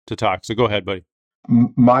to talk. So go ahead, buddy.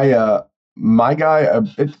 My guy,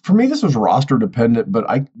 for me, this was roster dependent, but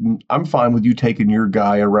I'm fine with you taking your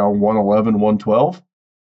guy around 111, 112,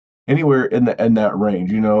 anywhere in that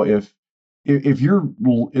range. If you're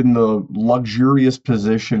in the luxurious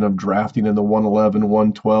position of drafting in the 111,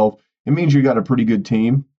 112, it means you got a pretty good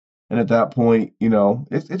team. And at that point,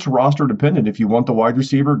 it's roster dependent. If you want the wide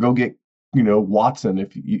receiver, go get, Watson.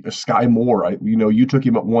 If Sky Moore, you took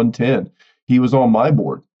him at 110. He was on my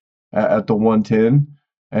board at the 110,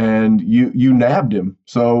 and you nabbed him.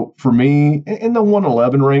 So for me, in the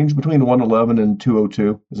 111 range, between 111 and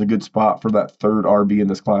 202 is a good spot for that 3rd RB in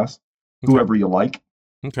this class. Okay. Whoever you like.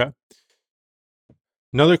 Okay.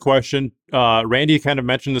 Another question. Randy kind of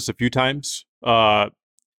mentioned this a few times.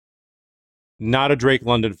 Not a Drake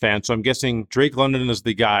London fan, so I'm guessing Drake London is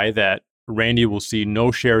the guy that Randy will see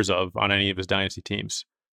no shares of on any of his dynasty teams.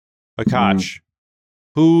 Akash,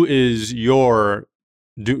 who is you're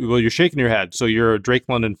shaking your head, so you're a Drake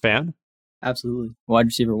London fan? Absolutely. Wide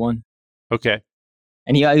receiver 1. Okay.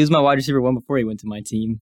 And he was my wide receiver 1 before he went to my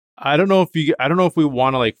team. I don't know if we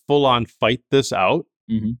want to like full on fight this out.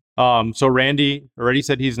 So Randy already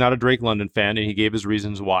said he's not a Drake London fan, and he gave his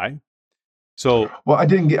reasons why. So, well, I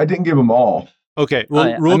didn't give them all. Okay,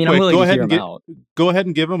 well, real quick, go ahead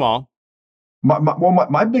and give them all.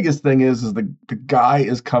 My biggest thing is the guy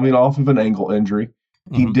is coming off of an ankle injury.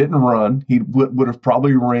 He didn't run. He would have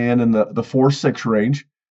probably ran in the 4.6 range,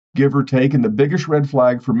 give or take. And the biggest red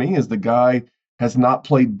flag for me is the guy has not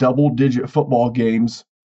played double-digit football games,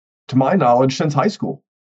 to my knowledge, since high school.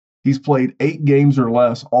 He's played 8 games or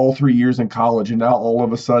less all 3 years in college, and now all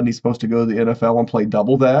of a sudden he's supposed to go to the NFL and play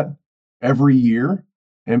double that every year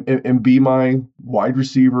and be my wide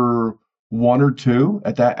receiver 1 or 2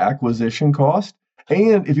 at that acquisition cost.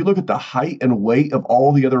 And if you look at the height and weight of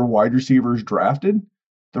all the other wide receivers drafted,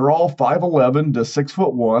 they're all 5'11" to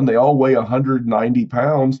 6'1". They all weigh 190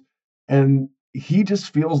 pounds. And he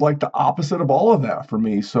just feels like the opposite of all of that for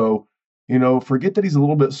me. So, forget that he's a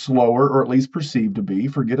little bit slower, or at least perceived to be.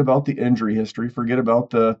 Forget about the injury history. Forget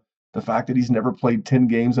about the fact that he's never played 10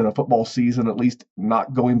 games in a football season, at least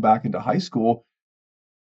not going back into high school.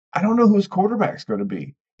 I don't know who his quarterback's going to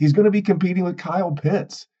be. He's going to be competing with Kyle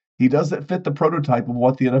Pitts. He doesn't fit the prototype of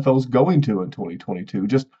what the NFL is going to in 2022.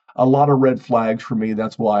 Just a lot of red flags for me.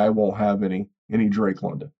 That's why I won't have any Drake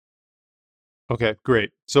London. Okay,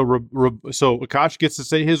 great. So Akash gets to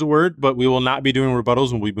say his word, but we will not be doing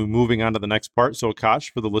rebuttals, and we'll be moving on to the next part. So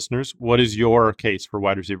Akash, for the listeners, what is your case for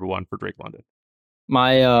wide receiver 1 for Drake London?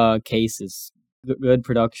 My case is good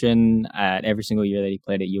production at every single year that he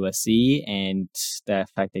played at USC, and the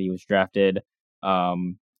fact that he was drafted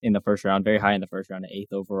in the first round, very high in the first round, at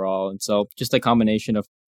 8th overall. And so just a combination of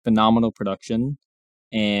phenomenal production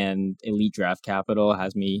and elite draft capital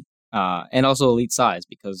has me, and also elite size,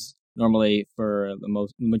 because normally for the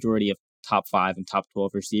majority of top 5 and top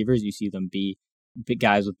 12 receivers, you see them be big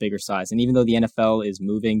guys with bigger size. And even though the NFL is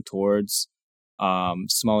moving towards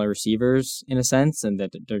smaller receivers in a sense, and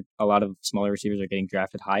that a lot of smaller receivers are getting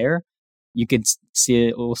drafted higher, you could see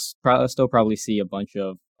it. We'll still probably see a bunch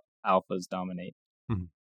of alphas dominate. Mm-hmm.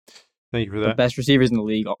 Thank you for that. The best receivers in the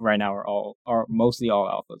league right now are mostly all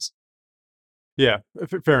alphas. Yeah,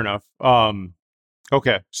 fair enough.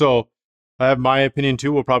 Okay, so I have my opinion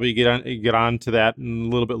too. We'll probably get on to that a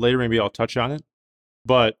little bit later. Maybe I'll touch on it.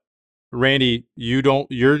 But Randy, your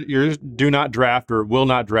do not draft or will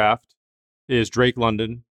not draft is Drake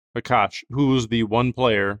London. Akash, who's the one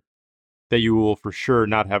player that you will for sure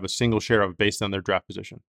not have a single share of based on their draft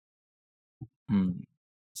position?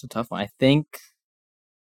 It's a tough one. I think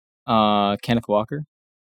Kenneth Walker,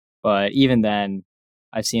 but even then,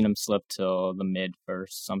 I've seen him slip till the mid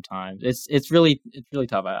first sometimes. It's really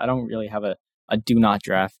tough. I don't really have a do not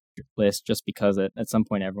draft list, just because at some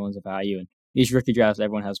point everyone's a value, and these rookie drafts,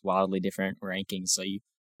 everyone has wildly different rankings. So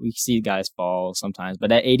we see guys fall sometimes,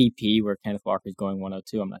 but at ADP where Kenneth Walker is going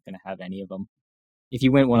 102, I'm not going to have any of them. If he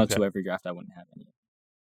went 102 every draft, I wouldn't have any of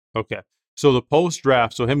them. Okay. So the post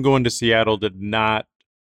draft, so him going to Seattle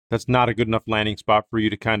that's not a good enough landing spot for you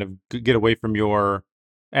to kind of get away from your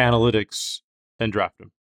analytics and draft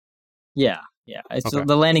him. Yeah. So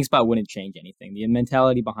the landing spot wouldn't change anything. The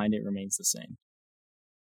mentality behind it remains the same.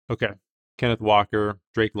 Okay. Kenneth Walker,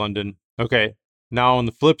 Drake London. Okay. Now on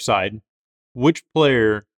the flip side, which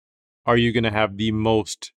player are you going to have the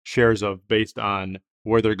most shares of based on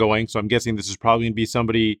where they're going? So I'm guessing this is probably going to be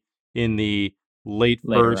somebody in the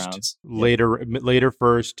later first, later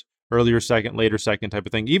first, earlier second, later second type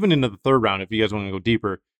of thing. Even into the third round, if you guys want to go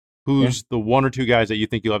deeper, who's the 1 or 2 guys that you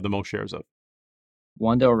think you'll have the most shares of?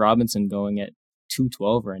 Wan'Dale Robinson going at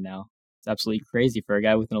 212 right now. It's absolutely crazy for a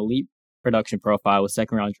guy with an elite production profile with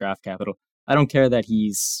second round draft capital. I don't care that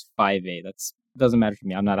he's 5'8". Doesn't matter to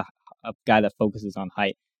me. I'm not a guy that focuses on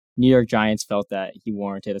height. New York Giants felt that he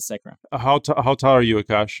warranted a second round. How tall are you,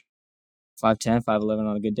 Akash? 5'10", 5'11"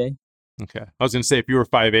 on a good day. Okay. I was going to say, if you were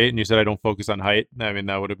 5'8" and you said I don't focus on height, I mean,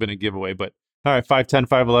 that would have been a giveaway. But all right, 5'10",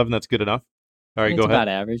 5'11", that's good enough. All right, go ahead. It's about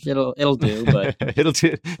average. It'll do, but it'll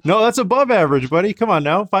do. No, that's above average, buddy. Come on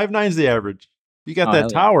now. 5'9" the average. You got that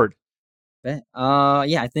towered. Yeah,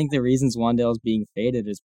 I think the reasons Wan'Dale's being faded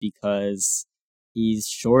is because he's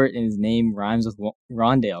short and his name rhymes with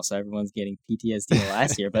Rondale, so everyone's getting PTSD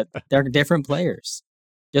last year. But they're different players.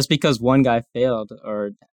 Just because one guy failed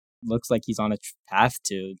or looks like he's on a path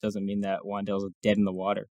to doesn't mean that Wan'Dale's dead in the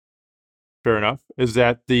water. Fair enough. Is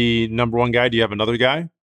that the number one guy? Do you have another guy?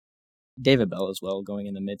 David Bell as well, going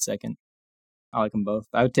in the mid-second. I like them both.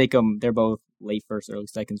 I would take them. They're both late first, early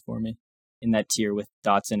seconds for me in that tier with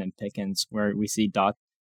Dotson and Pickens, where we see Dotson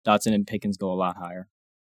and Pickens go a lot higher.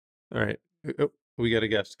 All right. We got a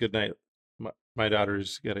guest. Good night. My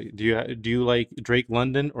daughter's got a... Do you like Drake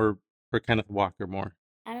London or Kenneth Walker more?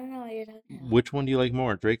 I don't know what you're talking about. Which one do you like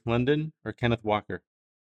more, Drake London or Kenneth Walker?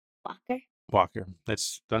 Walker.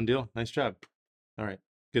 That's done deal. Nice job. All right.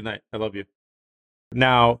 Good night. I love you.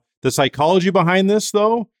 Now, the psychology behind this,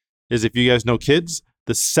 though, is if you guys know kids,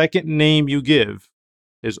 the second name you give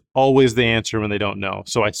is always the answer when they don't know.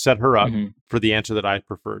 So I set her up for the answer that I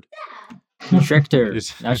preferred. You tricked her.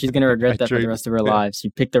 Now she's going to regret that for the rest of her lives.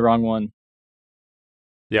 You picked the wrong one.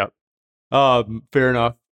 Yeah. Fair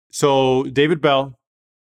enough. So David Bell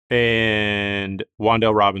and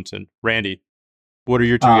Wan'Dale Robinson. Randy, what are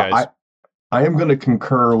your two guys? I am going to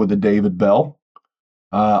concur with the David Bell.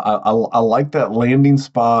 I like that landing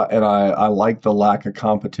spot, and I like the lack of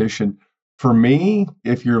competition. For me,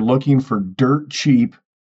 if you're looking for dirt cheap,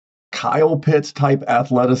 Kyle Pitts type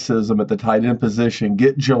athleticism at the tight end position,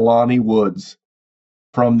 get Jelani Woods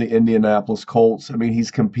from the Indianapolis Colts. I mean,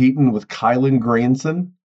 he's competing with Kylan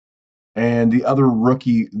Granson and the other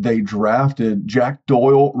rookie they drafted. Jack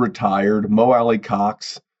Doyle retired, Mo Alley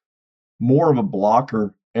Cox, more of a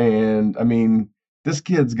blocker. And I mean, this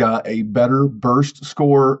kid's got a better burst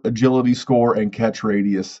score, agility score, and catch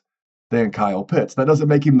radius than Kyle Pitts. That doesn't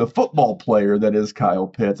make him the football player that is Kyle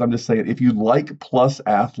Pitts. I'm just saying, if you like plus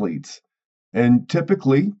athletes, and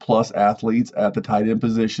typically plus athletes at the tight end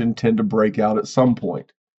position tend to break out at some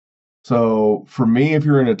point. So for me, if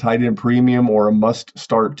you're in a tight end premium or a must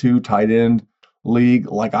start two tight end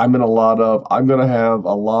league, like I'm in a lot of, I'm going to have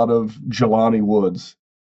a lot of Jelani Woods,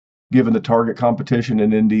 given the target competition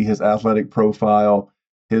in Indy, his athletic profile,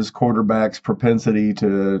 his quarterback's propensity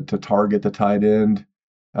to target the tight end,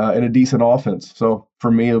 and a decent offense. So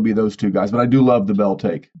for me, it'll be those two guys. But I do love the Bell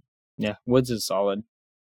take. Yeah, Woods is solid.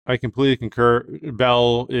 I completely concur.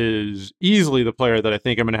 Bell is easily the player that I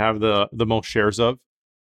think I'm going to have the most shares of.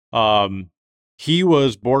 He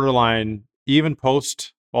was borderline, even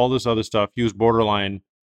post all this other stuff, he was borderline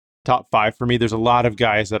top 5 for me. There's a lot of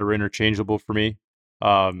guys that are interchangeable for me.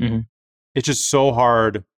 It's just so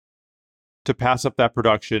hard to pass up that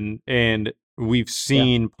production. And we've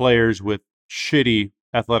seen players with shitty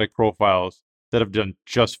athletic profiles that have done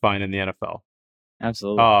just fine in the NFL.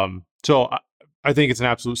 Absolutely. So I think it's an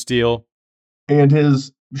absolute steal. And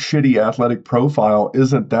his shitty athletic profile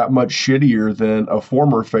isn't that much shittier than a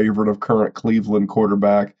former favorite of current Cleveland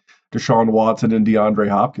quarterback Deshaun Watson and DeAndre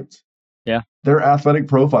Hopkins. Yeah. Their athletic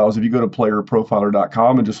profiles, if you go to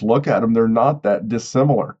playerprofiler.com and just look at them, they're not that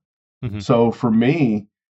dissimilar. So for me,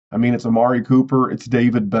 I mean, it's Amari Cooper, it's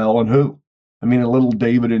David Bell, and who? I mean, a little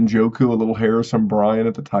David Njoku, a little Harrison Bryant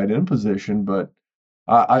at the tight end position. But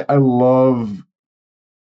I love,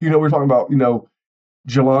 we're talking about,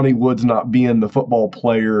 Jelani Woods not being the football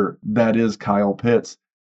player that is Kyle Pitts.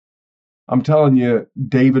 I'm telling you,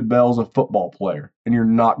 David Bell's a football player, and you're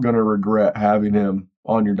not going to regret having him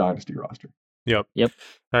on your dynasty roster. Yep.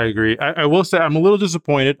 I agree. I will say I'm a little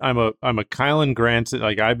disappointed. I'm a Kylan Granson.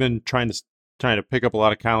 Like, I've been trying to pick up a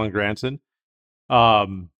lot of Kylan Granson.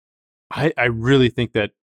 I really think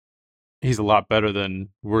that he's a lot better than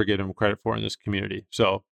we're giving him credit for in this community.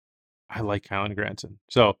 So I like Kylan Granson.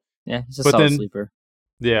 So yeah, he's a solid sleeper.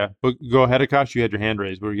 Yeah, but go ahead, Akash. You had your hand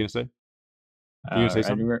raised. What were you gonna say? Were you gonna say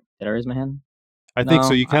something? Did I raise my hand? I think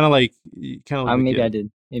so. You kind of like. Maybe I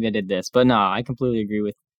did. Maybe I did this, but no, I completely agree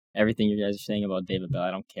with everything you guys are saying about David Bell.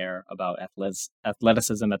 I don't care about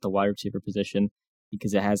athleticism at the wide receiver position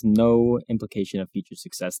because it has no implication of future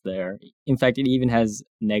success there. In fact, it even has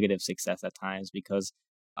negative success at times because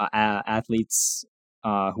athletes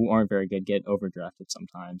who aren't very good get overdrafted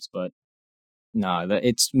sometimes. But no,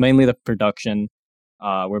 it's mainly the production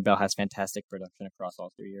where Bell has fantastic production across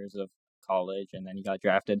all 3 years of college, and then he got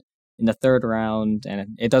drafted in the 3rd round,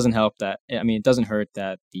 and it doesn't help that. I mean, it doesn't hurt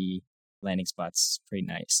that the landing spot's pretty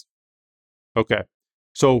nice. Okay.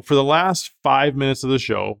 So for the last 5 minutes of the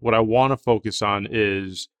show, what I want to focus on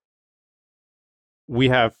is we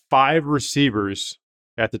have 5 receivers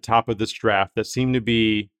at the top of this draft that seem to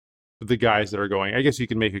be the guys that are going. I guess you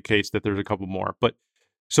can make a case that there's a couple more. But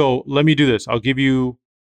so let me do this. I'll give you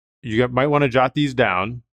might want to jot these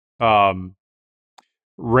down.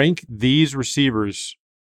 Rank these receivers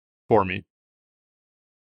for me.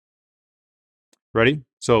 Ready?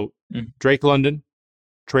 So Drake London,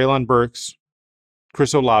 Treylon Burks,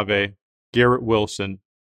 Chris Olave, Garrett Wilson,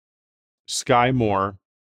 Sky Moore,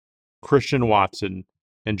 Christian Watson,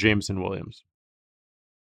 and Jameson Williams.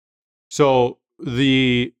 So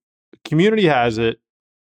the community has it: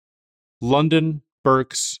 London,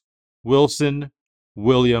 Burks, Wilson,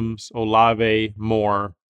 Williams, Olave,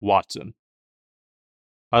 Moore, Watson.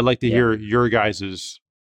 I'd like to hear your guys'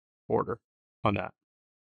 order on that.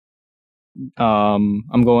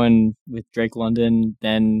 I'm going with Drake London,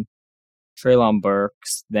 then Treylon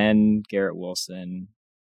Burks, then Garrett Wilson,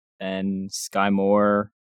 then Sky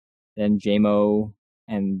Moore, then J-Mo,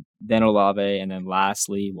 and then Olave, and then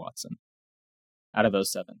lastly Watson. Out of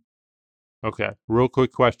those 7. Okay. Real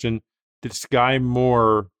quick question. Did Sky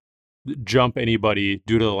Moore jump anybody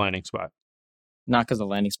due to the landing spot? Not because of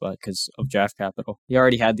landing spot, because of draft capital. He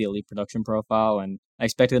already had the elite production profile, and I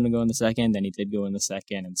expected him to go in the 2nd, then he did go in the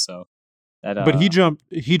 2nd, and so that. But he jumped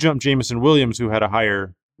Jameson Williams, who had a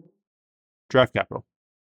higher draft capital.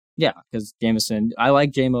 Yeah, because Jameson, I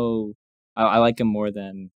like JMO. I like him more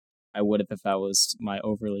than I would have if I was my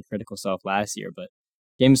overly critical self last year. But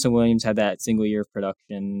Jameson Williams had that single year of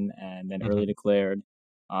production and then early declared.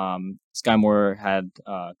 Sky Moore had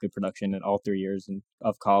good production in all 3 years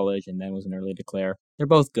of college and then was an early declare. They're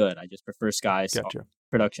both good. I just prefer Sky's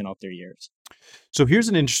production all 3 years. So here's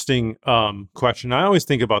an interesting question. I always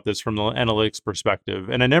think about this from the analytics perspective,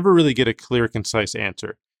 and I never really get a clear, concise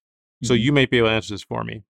answer. So you may be able to answer this for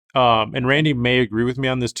me. And Randy may agree with me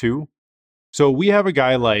on this too. So we have a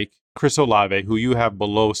guy like Chris Olave, who you have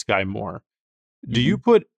below Sky Moore. Do you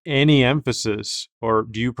put any emphasis or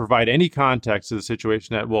do you provide any context to the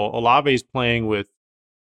situation that, well, Olave is playing with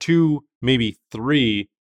 2, maybe 3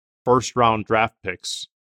 first-round draft picks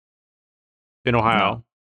in Ohio,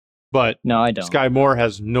 but no, I don't. Sky Moore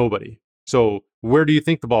has nobody. So where do you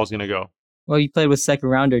think the ball is going to go? Well, you played with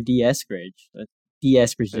second-rounder D. Eskridge. D.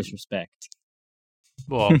 Eskridge disrespect.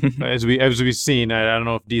 Well, as we've seen, I don't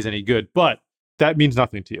know if D's any good, but that means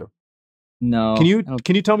nothing to you. No.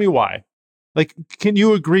 Can you tell me why? Like, can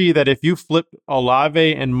you agree that if you flip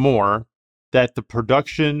Olave and Moore, that the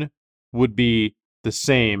production would be the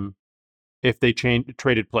same if they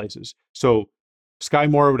traded places? So Sky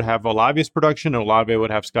Moore would have Olave's production, and Olave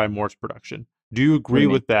would have Sky Moore's production. Do you agree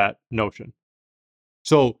with that notion?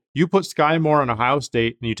 So you put Sky Moore on Ohio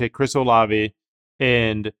State, and you take Chris Olave,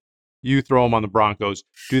 and you throw him on the Broncos.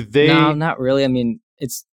 Do they? No, not really. I mean,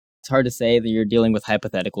 it's hard to say that you're dealing with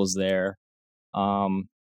hypotheticals there.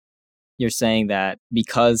 You're saying that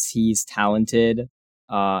because he's talented,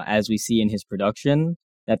 as we see in his production,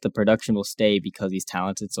 that the production will stay because he's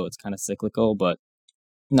talented. So it's kind of cyclical. But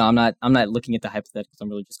no, I'm not looking at the hypotheticals. I'm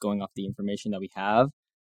really just going off the information that we have.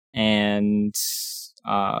 And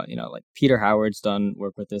like Peter Howard's done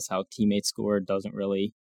work with this. How teammate score doesn't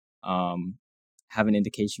really have an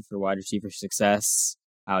indication for wide receiver success.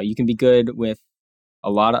 You can be good with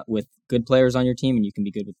with good players on your team, and you can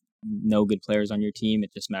be good with no good players on your team.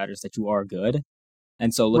 It just matters that you are good.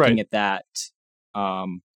 And so looking at that,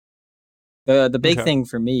 the big thing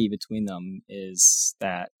for me between them is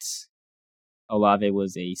that Olave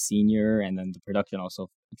was a senior, and then the production also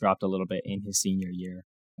dropped a little bit in his senior year.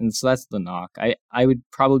 And so that's the knock. I would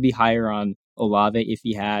probably be higher on Olave if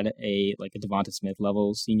he had a Devonta Smith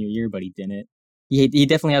level senior year, but he didn't. He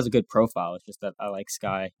definitely has a good profile. It's just that I like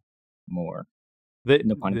Sky more.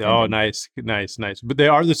 Nice. But they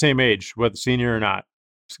are the same age, whether senior or not.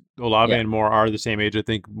 Olave and Moore are the same age. I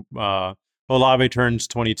think Olave turns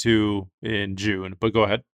 22 in June. But go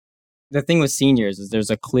ahead. The thing with seniors is there's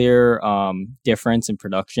a clear difference in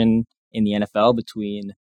production in the NFL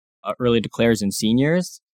between early declares and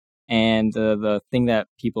seniors. And the thing that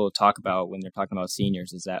people talk about when they're talking about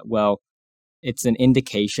seniors is that, well, it's an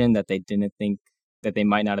indication that they didn't think that they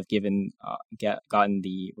might not have gotten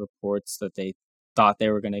the reports that they thought they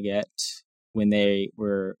were going to get when they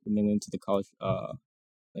went to the college,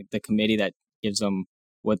 the committee that gives them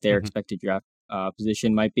what their expected draft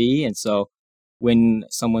position might be. And so when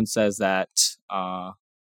someone says that,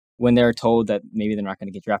 when they're told that maybe they're not going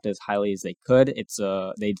to get drafted as highly as they could,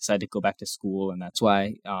 they decide to go back to school, and that's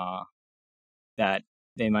why that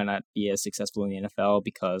they might not be as successful in the NFL,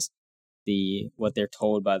 because what they're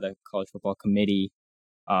told by the college football committee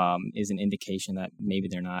is an indication that maybe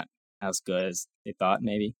they're not as good as they thought,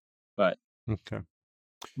 maybe. But it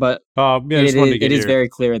is very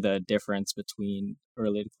clear the difference between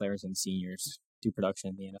early declares and seniors to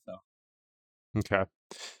production in the NFL. Okay.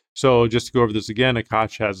 So just to go over this again,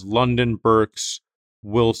 Akash has London, Burks,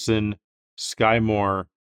 Wilson, Sky Moore,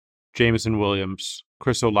 Jameson Williams,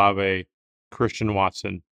 Chris Olave, Christian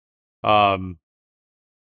Watson. I'm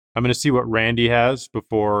going to see what Randy has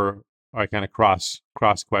before I kind of cross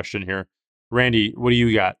question here. Randy, what do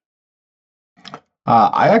you got?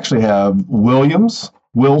 I actually have Williams,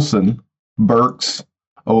 Wilson, Burks,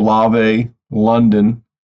 Olave, London,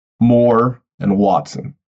 Moore, and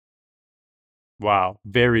Watson. Wow,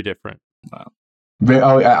 very different. Wow. When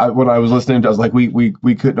I was listening to it, I was like,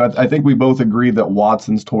 we could. I think we both agreed that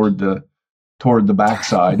Watson's toward the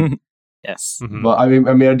backside. Yes. Mm-hmm. But I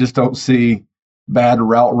mean, I just don't see bad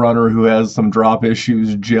route runner who has some drop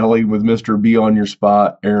issues jelly with Mr. B on your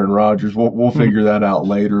spot, Aaron Rodgers. We'll figure that out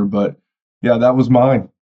later. But yeah, that was mine.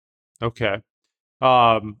 Okay.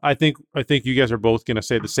 I think you guys are both going to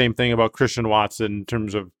say the same thing about Christian Watson in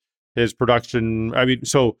terms of his production. I mean,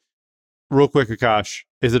 so real quick, Akash,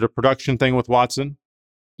 is it a production thing with Watson?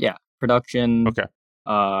 Yeah, production. Okay.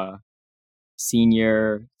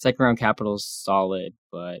 Senior, second round capital is solid,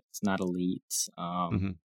 but it's not elite.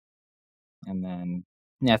 And then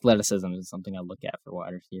athleticism is something I look at for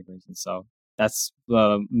wide receivers, and so that's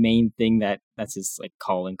the main thing that's his like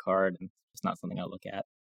calling card, and it's not something I look at.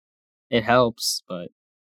 It helps, but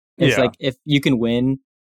it's like if you can win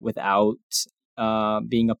without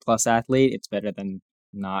being a plus athlete, it's better than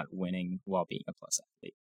not winning while being a plus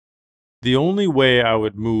athlete. The only way I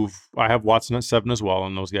would move, I have Watson at 7 as well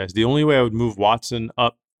on those guys. The only way I would move Watson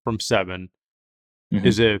up from 7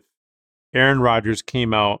 is if Aaron Rodgers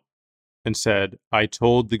came out and said, I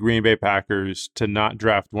told the Green Bay Packers to not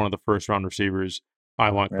draft one of the first round receivers.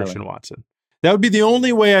 I want Christian Watson. That would be the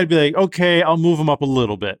only way I'd be like, okay, I'll move him up a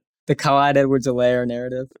little bit. The Clyde Edwards-Helaire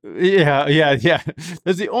narrative. Yeah.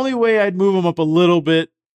 That's the only way I'd move him up a little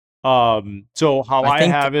bit. So how I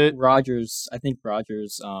have it, I think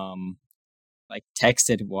Rodgers like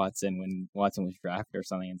texted Watson when Watson was drafted or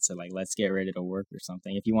something and said like, let's get ready to work or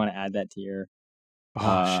something. If you want to add that to your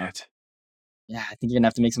shit. Yeah, I think you're gonna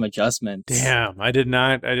have to make some adjustments. Damn, I did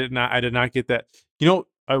not get that. You know,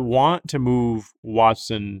 I want to move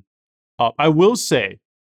Watson up. I will say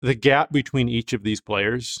the gap between each of these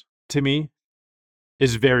players to me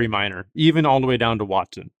is very minor, even all the way down to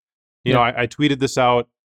Watson. You know, I tweeted this out,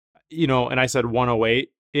 you know, and I said 108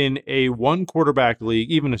 in a one quarterback league,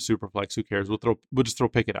 even a super flex. Who cares? We'll just throw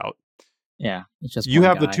Pickett out. Yeah, it's just you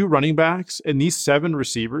have the 2 running backs and these 7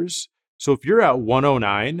 receivers. So if you're at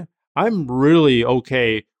 109, I'm really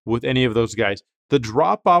okay with any of those guys. The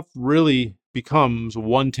drop off really becomes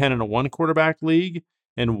 110 in a one quarterback league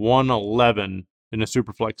and 111 in a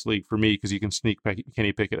super flex league for me because you can sneak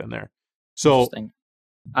Kenny Pickett in there. So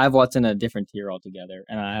I have Watson in a different tier altogether,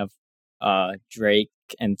 and I have Drake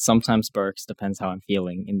and sometimes Burks, depends how I'm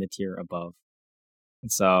feeling, in the tier above.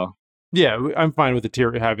 And so yeah, I'm fine with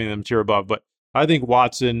having them tier above, but I think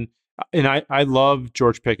Watson. And I love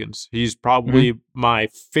George Pickens. He's probably my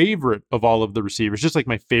favorite of all of the receivers, just like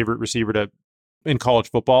my favorite receiver in college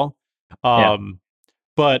football.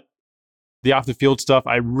 But the off the field stuff,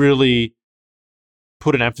 I really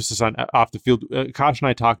put an emphasis on off the field. Kosh and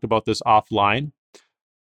I talked about this offline.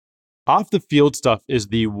 Off the field stuff is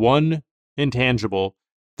the one intangible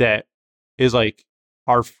that is like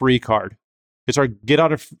our free card. It's our get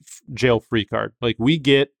out of jail free card. Like we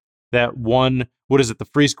get that one. What is it? The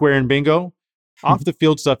free square in bingo? Off the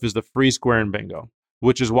field stuff is the free square in bingo,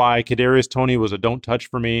 which is why Kadarius Toney was a don't touch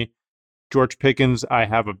for me. George Pickens, I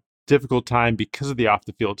have a difficult time because of the off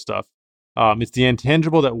the field stuff. It's the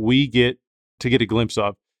intangible that we get to get a glimpse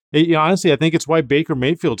of. Honestly, I think it's why Baker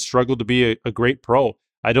Mayfield struggled to be a great pro.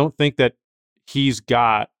 I don't think that he's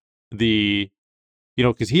got the,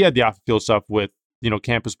 because he had the off the field stuff with,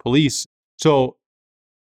 campus police. So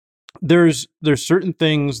there's certain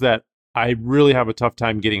things that I really have a tough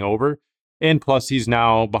time getting over. And plus, he's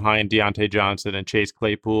now behind Deontay Johnson and Chase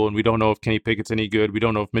Claypool, and we don't know if Kenny Pickett's any good. We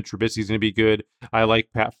don't know if Mitch Trubisky's going to be good. I like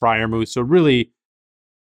Pat Freiermuth. So really,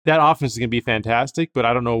 that offense is going to be fantastic, but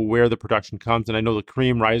I don't know where the production comes. And I know the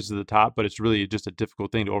cream rises to the top, but it's really just a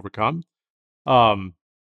difficult thing to overcome.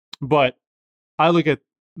 But I look at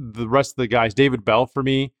the rest of the guys. David Bell, for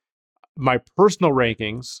me, my personal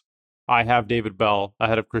rankings, I have David Bell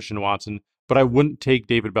ahead of Christian Watson, but I wouldn't take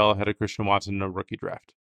David Bell ahead of Christian Watson in a rookie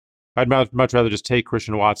draft. I'd much rather just take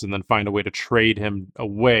Christian Watson than find a way to trade him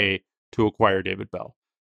away to acquire David Bell.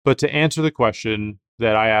 But to answer the question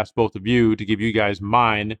that I asked both of you, to give you guys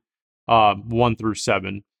mine, 1 through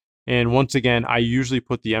 7, and once again, I usually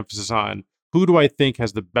put the emphasis on who do I think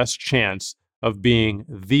has the best chance of being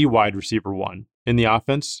the wide receiver 1 in the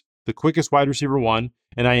offense, the quickest wide receiver 1,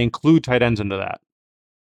 and I include tight ends into that.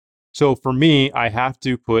 So for me, I have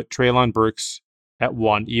to put Treylon Burks at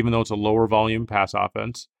 1, even though it's a lower volume pass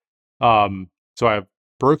offense. So I have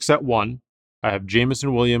Burks at 1. I have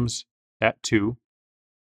Jameson Williams at 2.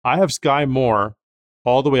 I have Sky Moore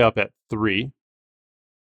all the way up at 3.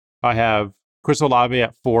 I have Chris Olave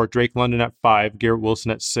at 4, Drake London at 5, Garrett Wilson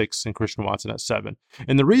at 6, and Christian Watson at 7.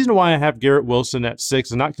 And the reason why I have Garrett Wilson at 6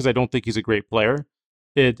 is not because I don't think he's a great player.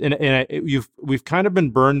 I've kind of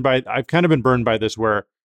been burned by this where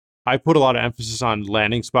I put a lot of emphasis on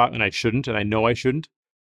landing spot, and I shouldn't, and I know I shouldn't.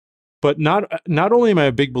 But not only am I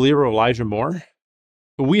a big believer of Elijah Moore,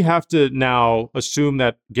 but we have to now assume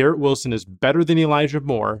that Garrett Wilson is better than Elijah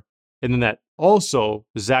Moore, and then that also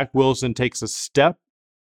Zach Wilson takes a step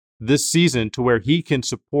this season to where he can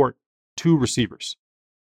support 2 receivers.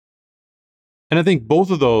 And I think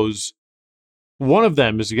both of those, one of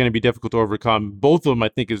them is going to be difficult to overcome. Both of them, I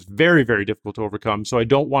think, is very, very difficult to overcome. So I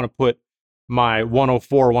don't want to put my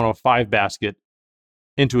 104, 105 basket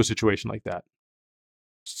into a situation like that.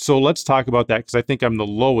 So let's talk about that, because I think I'm the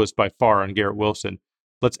lowest by far on Garrett Wilson.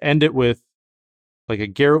 Let's end it with like a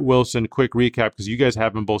Garrett Wilson quick recap, because you guys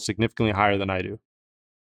have him both significantly higher than I do.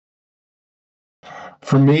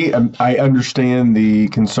 For me, I understand the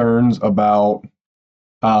concerns about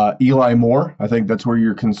Eli Moore. I think that's where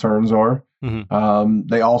your concerns are. Mm-hmm.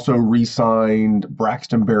 They also re-signed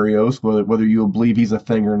Braxton Berrios. Whether you believe he's a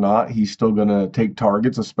thing or not, he's still going to take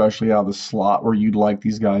targets, especially out of the slot where you'd like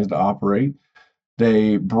these guys to operate.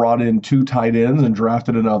 They brought in 2 tight ends and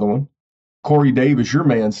drafted another one. Corey Davis, your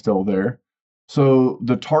man's still there. So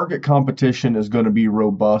the target competition is going to be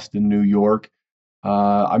robust in New York.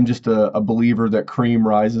 I'm just a believer that cream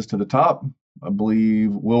rises to the top. I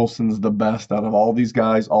believe Wilson's the best out of all these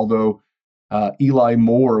guys, although Eli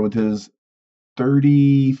Moore, with his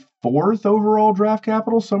 34th overall draft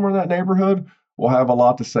capital, somewhere in that neighborhood, will have a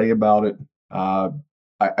lot to say about it. I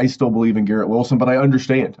still believe in Garrett Wilson, but I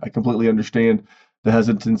completely understand the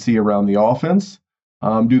hesitancy around the offense.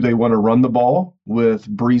 Do they want to run the ball with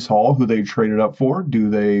Breece Hall, who they traded up for? Do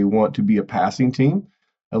they want to be a passing team?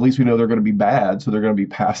 At least we know they're going to be bad, so they're going to be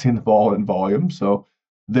passing the ball in volume. So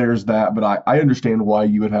there's that, but I understand why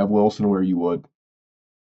you would have Wilson where you would.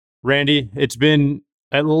 Randy, it's been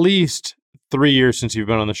at least 3 years since you've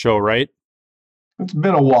been on the show, right? It's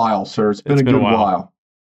been a while, sir. It's been a good while.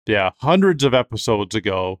 Yeah, hundreds of episodes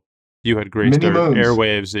ago, you had graced our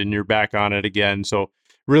airwaves, and you're back on it again. So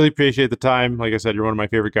really appreciate the time. Like I said, you're one of my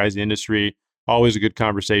favorite guys in the industry. Always a good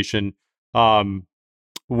conversation.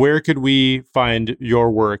 Where could we find your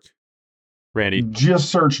work, Randy? Just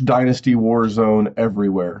search Dynasty Warzone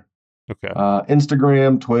everywhere. Okay.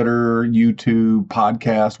 Instagram, Twitter, YouTube,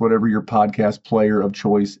 podcast, whatever your podcast player of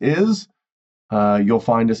choice is. You'll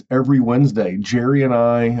find us every Wednesday. Jerry and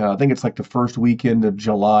I think it's like the first weekend of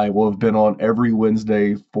July, will have been on every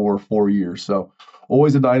Wednesday for 4 years. So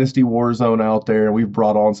always a Dynasty Warzone out there. We've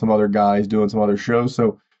brought on some other guys doing some other shows.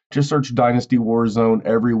 So just search Dynasty Warzone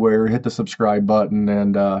everywhere, hit the subscribe button,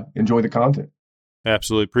 and enjoy the content.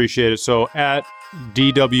 Absolutely appreciate it. So at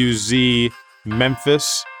DWZ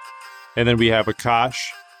Memphis, and then we have Akash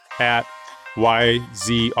at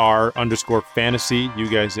YZR_fantasy. You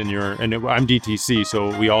guys I'm DTC,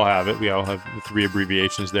 so we all have it. We all have the 3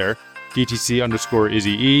 abbreviations there.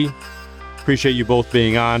 DTC_IzzyE. Appreciate you both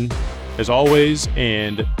being on, as always,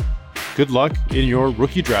 and good luck in your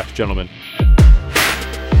rookie draft, gentlemen.